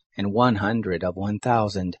 and 100 of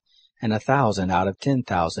 1,000, and 1,000 out of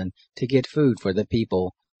 10,000, to get food for the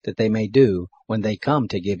people, that they may do, when they come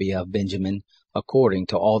to Gibeah of Benjamin, according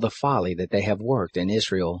to all the folly that they have worked in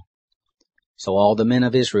Israel. So all the men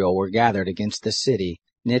of Israel were gathered against the city,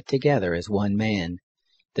 knit together as one man.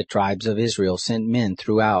 The tribes of Israel sent men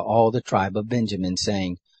throughout all the tribe of Benjamin,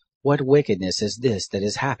 saying, What wickedness is this that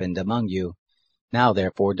has happened among you? Now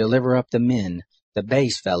therefore deliver up the men, the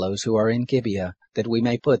base fellows who are in Gibeah, that we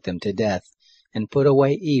may put them to death, and put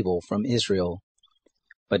away evil from Israel.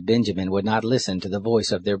 But Benjamin would not listen to the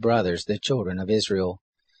voice of their brothers, the children of Israel.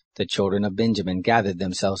 The children of Benjamin gathered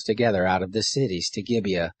themselves together out of the cities to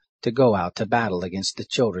Gibeah, to go out to battle against the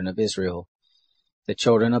children of Israel. The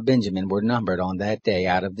children of Benjamin were numbered on that day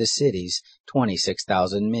out of the cities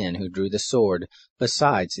 26,000 men who drew the sword,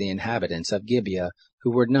 besides the inhabitants of Gibeah,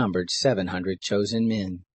 who were numbered 700 chosen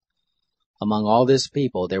men. Among all this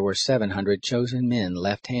people there were 700 chosen men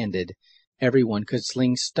left-handed. Every one could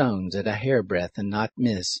sling stones at a hairbreadth and not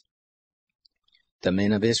miss. The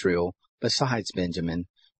men of Israel, besides Benjamin,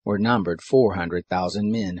 were numbered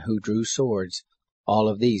 400,000 men who drew swords. All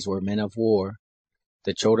of these were men of war.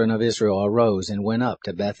 The children of Israel arose and went up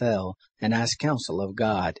to Bethel, and asked counsel of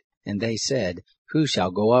God. And they said, Who shall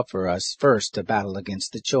go up for us first to battle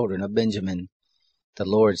against the children of Benjamin? The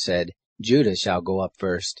Lord said, Judah shall go up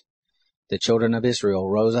first. The children of Israel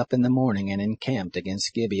rose up in the morning and encamped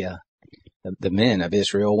against Gibeah. The men of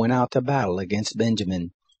Israel went out to battle against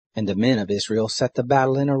Benjamin, and the men of Israel set the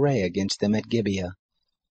battle in array against them at Gibeah.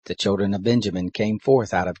 The children of Benjamin came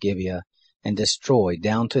forth out of Gibeah, and destroyed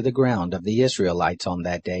down to the ground of the Israelites on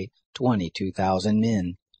that day 22,000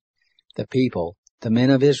 men. The people, the men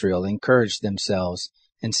of Israel, encouraged themselves,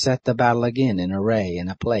 and set the battle again in array in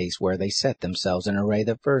a place where they set themselves in array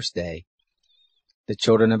the first day. The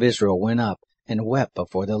children of Israel went up and wept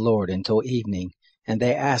before the Lord until evening, and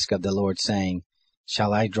they asked of the Lord, saying,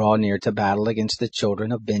 Shall I draw near to battle against the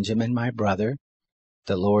children of Benjamin my brother?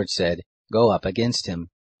 The Lord said, Go up against him.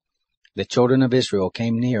 The children of Israel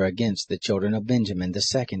came near against the children of Benjamin the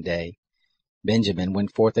second day. Benjamin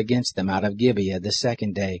went forth against them out of Gibeah the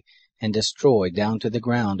second day, and destroyed down to the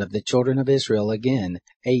ground of the children of Israel again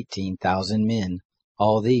 18,000 men.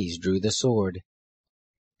 All these drew the sword.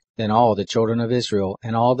 Then all the children of Israel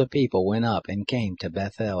and all the people went up and came to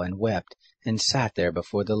Bethel, and wept, and sat there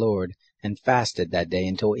before the Lord, and fasted that day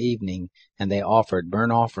until evening, and they offered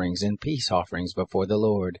burnt offerings and peace offerings before the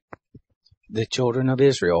Lord. The children of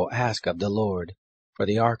Israel asked of the Lord, for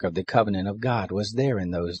the ark of the covenant of God was there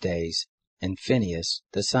in those days, and Phinehas,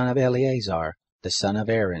 the son of Eleazar, the son of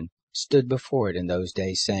Aaron, stood before it in those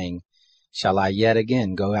days, saying, Shall I yet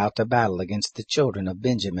again go out to battle against the children of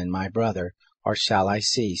Benjamin my brother, or shall I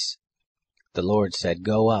cease? The Lord said,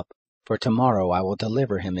 Go up, for tomorrow I will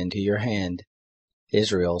deliver him into your hand.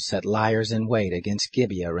 Israel set liers in wait against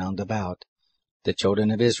Gibeah round about. The children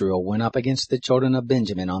of Israel went up against the children of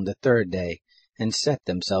Benjamin on the third day, and set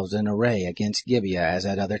themselves in array against Gibeah as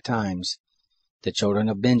at other times. The children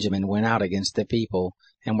of Benjamin went out against the people,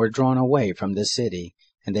 and were drawn away from the city,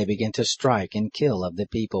 and they began to strike and kill of the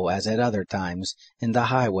people as at other times, in the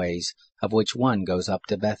highways, of which one goes up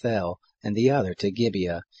to Bethel, and the other to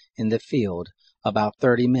Gibeah, in the field, about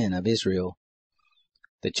 30 men of Israel.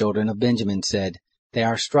 The children of Benjamin said, They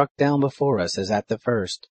are struck down before us as at the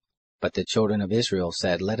first. But the children of Israel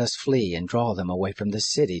said, Let us flee and draw them away from the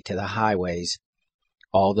city to the highways.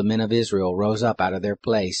 All the men of Israel rose up out of their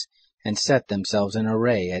place, and set themselves in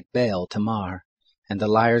array at Baal Tamar. And the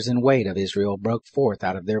liers in wait of Israel broke forth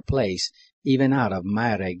out of their place, even out of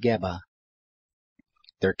Mare-Geba.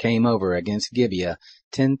 There came over against Gibeah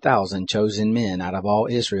 10,000 chosen men out of all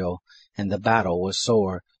Israel, and the battle was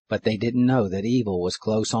sore, but they didn't know that evil was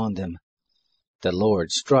close on them. The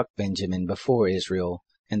Lord struck Benjamin before Israel,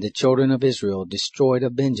 and the children of Israel destroyed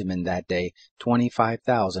of Benjamin that day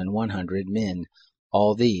 25,100 men.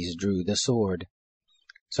 All these drew the sword.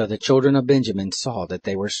 So the children of Benjamin saw that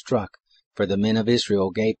they were struck, for the men of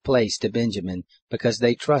Israel gave place to Benjamin, because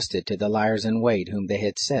they trusted to the liers in wait whom they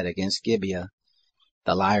had set against Gibeah.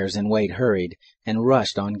 The liers in wait hurried, and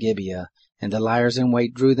rushed on Gibeah, and the liers in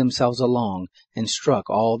wait drew themselves along, and struck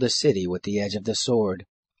all the city with the edge of the sword.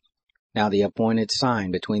 Now the appointed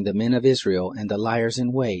sign between the men of Israel and the liers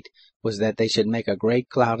in wait was that they should make a great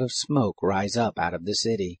cloud of smoke rise up out of the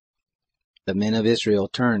city. The men of Israel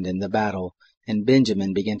turned in the battle, and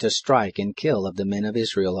Benjamin began to strike and kill of the men of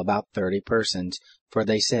Israel about 30 persons, for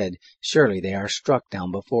they said, Surely they are struck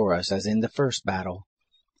down before us as in the first battle.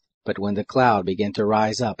 But when the cloud began to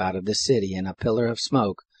rise up out of the city in a pillar of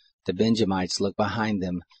smoke, the Benjamites looked behind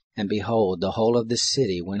them, and behold, the whole of the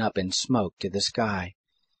city went up in smoke to the sky.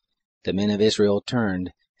 The men of Israel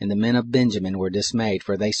turned, And the men of Benjamin were dismayed,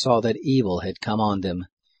 for they saw that evil had come on them.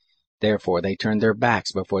 Therefore they turned their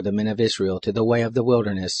backs before the men of Israel to the way of the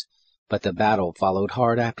wilderness. But the battle followed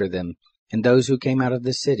hard after them, and those who came out of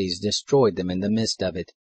the cities destroyed them in the midst of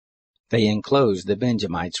it. They enclosed the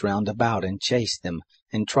Benjamites round about, and chased them,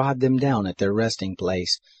 and trod them down at their resting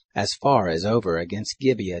place, as far as over against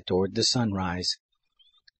Gibeah toward the sunrise.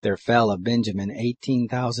 There fell of Benjamin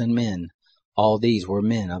 18,000 men. All these were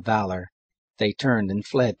men of valor. They turned and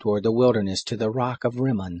fled toward the wilderness to the rock of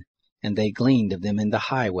Rimmon. And they gleaned of them in the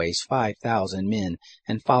highways 5,000 men,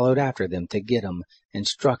 and followed after them to Gittim, and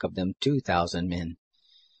struck of them 2,000 men.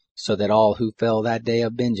 So that all who fell that day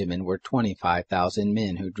of Benjamin were 25,000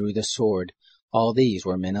 men who drew the sword. All these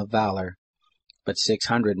were men of valor. But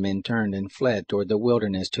 600 men turned and fled toward the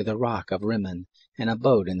wilderness to the rock of Rimmon, and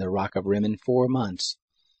abode in the rock of Rimmon 4 months.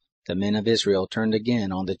 The men of Israel turned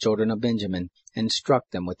again on the children of Benjamin, and struck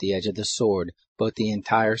them with the edge of the sword, both the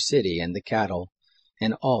entire city and the cattle,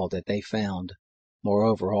 and all that they found.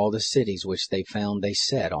 Moreover, all the cities which they found they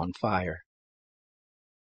set on fire.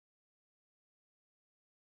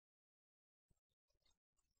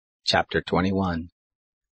 Chapter 21.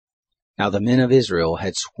 Now the men of Israel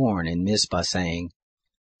had sworn in Mizpah, saying,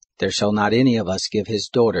 There shall not any of us give his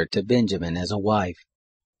daughter to Benjamin as a wife.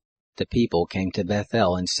 The people came to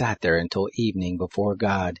Bethel and sat there until evening before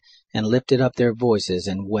God, and lifted up their voices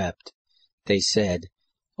and wept. They said,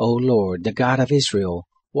 O Lord, the God of Israel,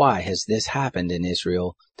 why has this happened in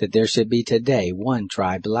Israel, that there should be today one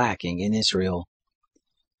tribe lacking in Israel?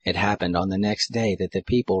 It happened on the next day that the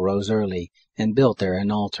people rose early, and built there an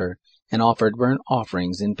altar, and offered burnt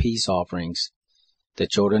offerings and peace offerings. The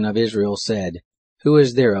children of Israel said, Who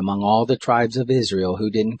is there among all the tribes of Israel who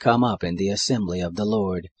didn't come up in the assembly of the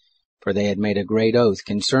Lord? For they had made a great oath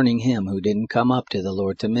concerning him who didn't come up to the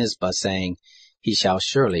Lord to Mizpah, saying, He shall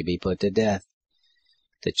surely be put to death.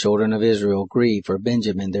 The children of Israel grieved for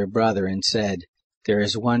Benjamin their brother, and said, There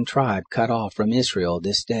is one tribe cut off from Israel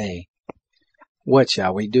this day. What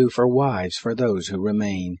shall we do for wives for those who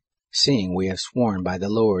remain, seeing we have sworn by the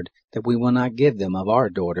Lord that we will not give them of our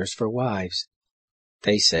daughters for wives?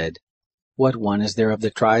 They said, What one is there of the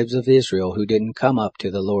tribes of Israel who didn't come up to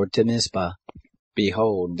the Lord to Mizpah?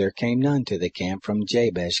 Behold, there came none to the camp from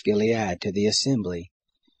Jabesh Gilead to the assembly.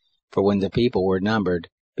 For when the people were numbered,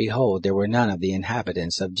 behold, there were none of the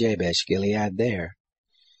inhabitants of Jabesh Gilead there.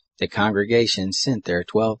 The congregation sent there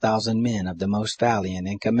 12,000 men of the most valiant,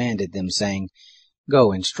 and commanded them, saying,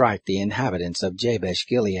 Go and strike the inhabitants of Jabesh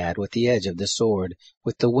Gilead with the edge of the sword,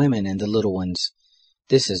 with the women and the little ones.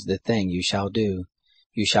 This is the thing you shall do.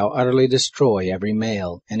 You shall utterly destroy every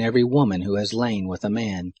male, and every woman who has lain with a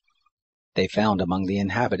man. They found among the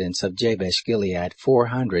inhabitants of Jabesh Gilead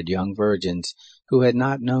 400 young virgins, who had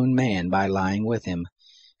not known man by lying with him,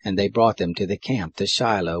 and they brought them to the camp to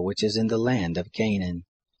Shiloh, which is in the land of Canaan.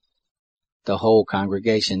 The whole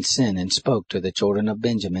congregation sent and spoke to the children of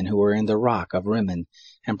Benjamin who were in the rock of Rimmon,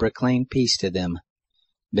 and proclaimed peace to them.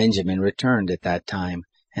 Benjamin returned at that time,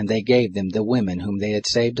 and they gave them the women whom they had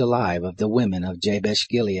saved alive of the women of Jabesh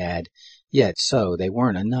Gilead, yet so they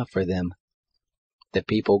weren't enough for them. The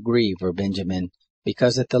people grieved for Benjamin,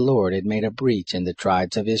 because that the Lord had made a breach in the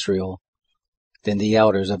tribes of Israel. Then the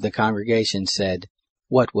elders of the congregation said,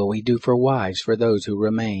 What will we do for wives for those who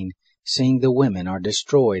remain, seeing the women are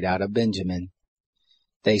destroyed out of Benjamin?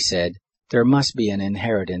 They said, There must be an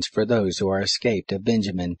inheritance for those who are escaped of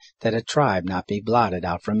Benjamin, that a tribe not be blotted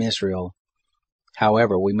out from Israel.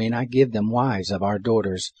 However, we may not give them wives of our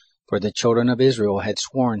daughters, for the children of Israel had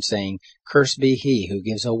sworn, saying, Cursed be he who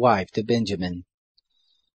gives a wife to Benjamin.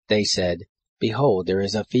 They said, Behold, there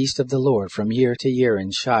is a feast of the Lord from year to year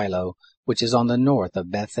in Shiloh, which is on the north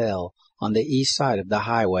of Bethel, on the east side of the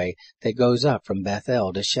highway that goes up from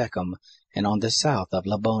Bethel to Shechem, and on the south of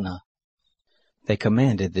Labonah. They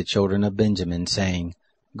commanded the children of Benjamin, saying,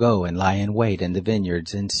 Go and lie in wait in the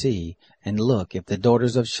vineyards, and see, and look if the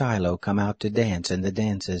daughters of Shiloh come out to dance in the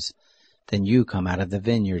dances. Then you come out of the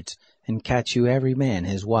vineyards, and catch you every man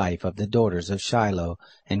his wife of the daughters of Shiloh,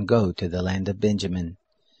 and go to the land of Benjamin.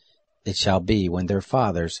 It shall be when their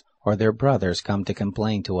fathers or their brothers come to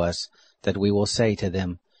complain to us, that we will say to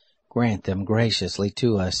them, Grant them graciously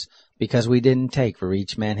to us, because we didn't take for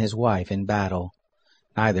each man his wife in battle.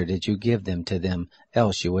 Neither did you give them to them,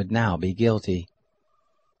 else you would now be guilty.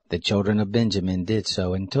 The children of Benjamin did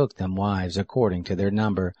so, and took them wives according to their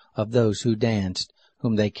number of those who danced,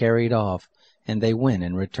 whom they carried off, and they went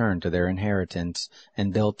and returned to their inheritance,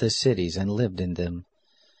 and built the cities and lived in them.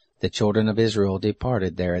 The children of Israel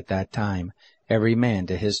departed there at that time, every man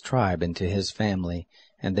to his tribe and to his family,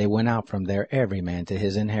 and they went out from there every man to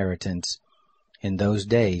his inheritance. In those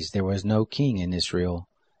days there was no king in Israel.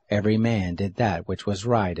 every man did that which was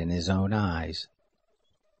right in his own eyes.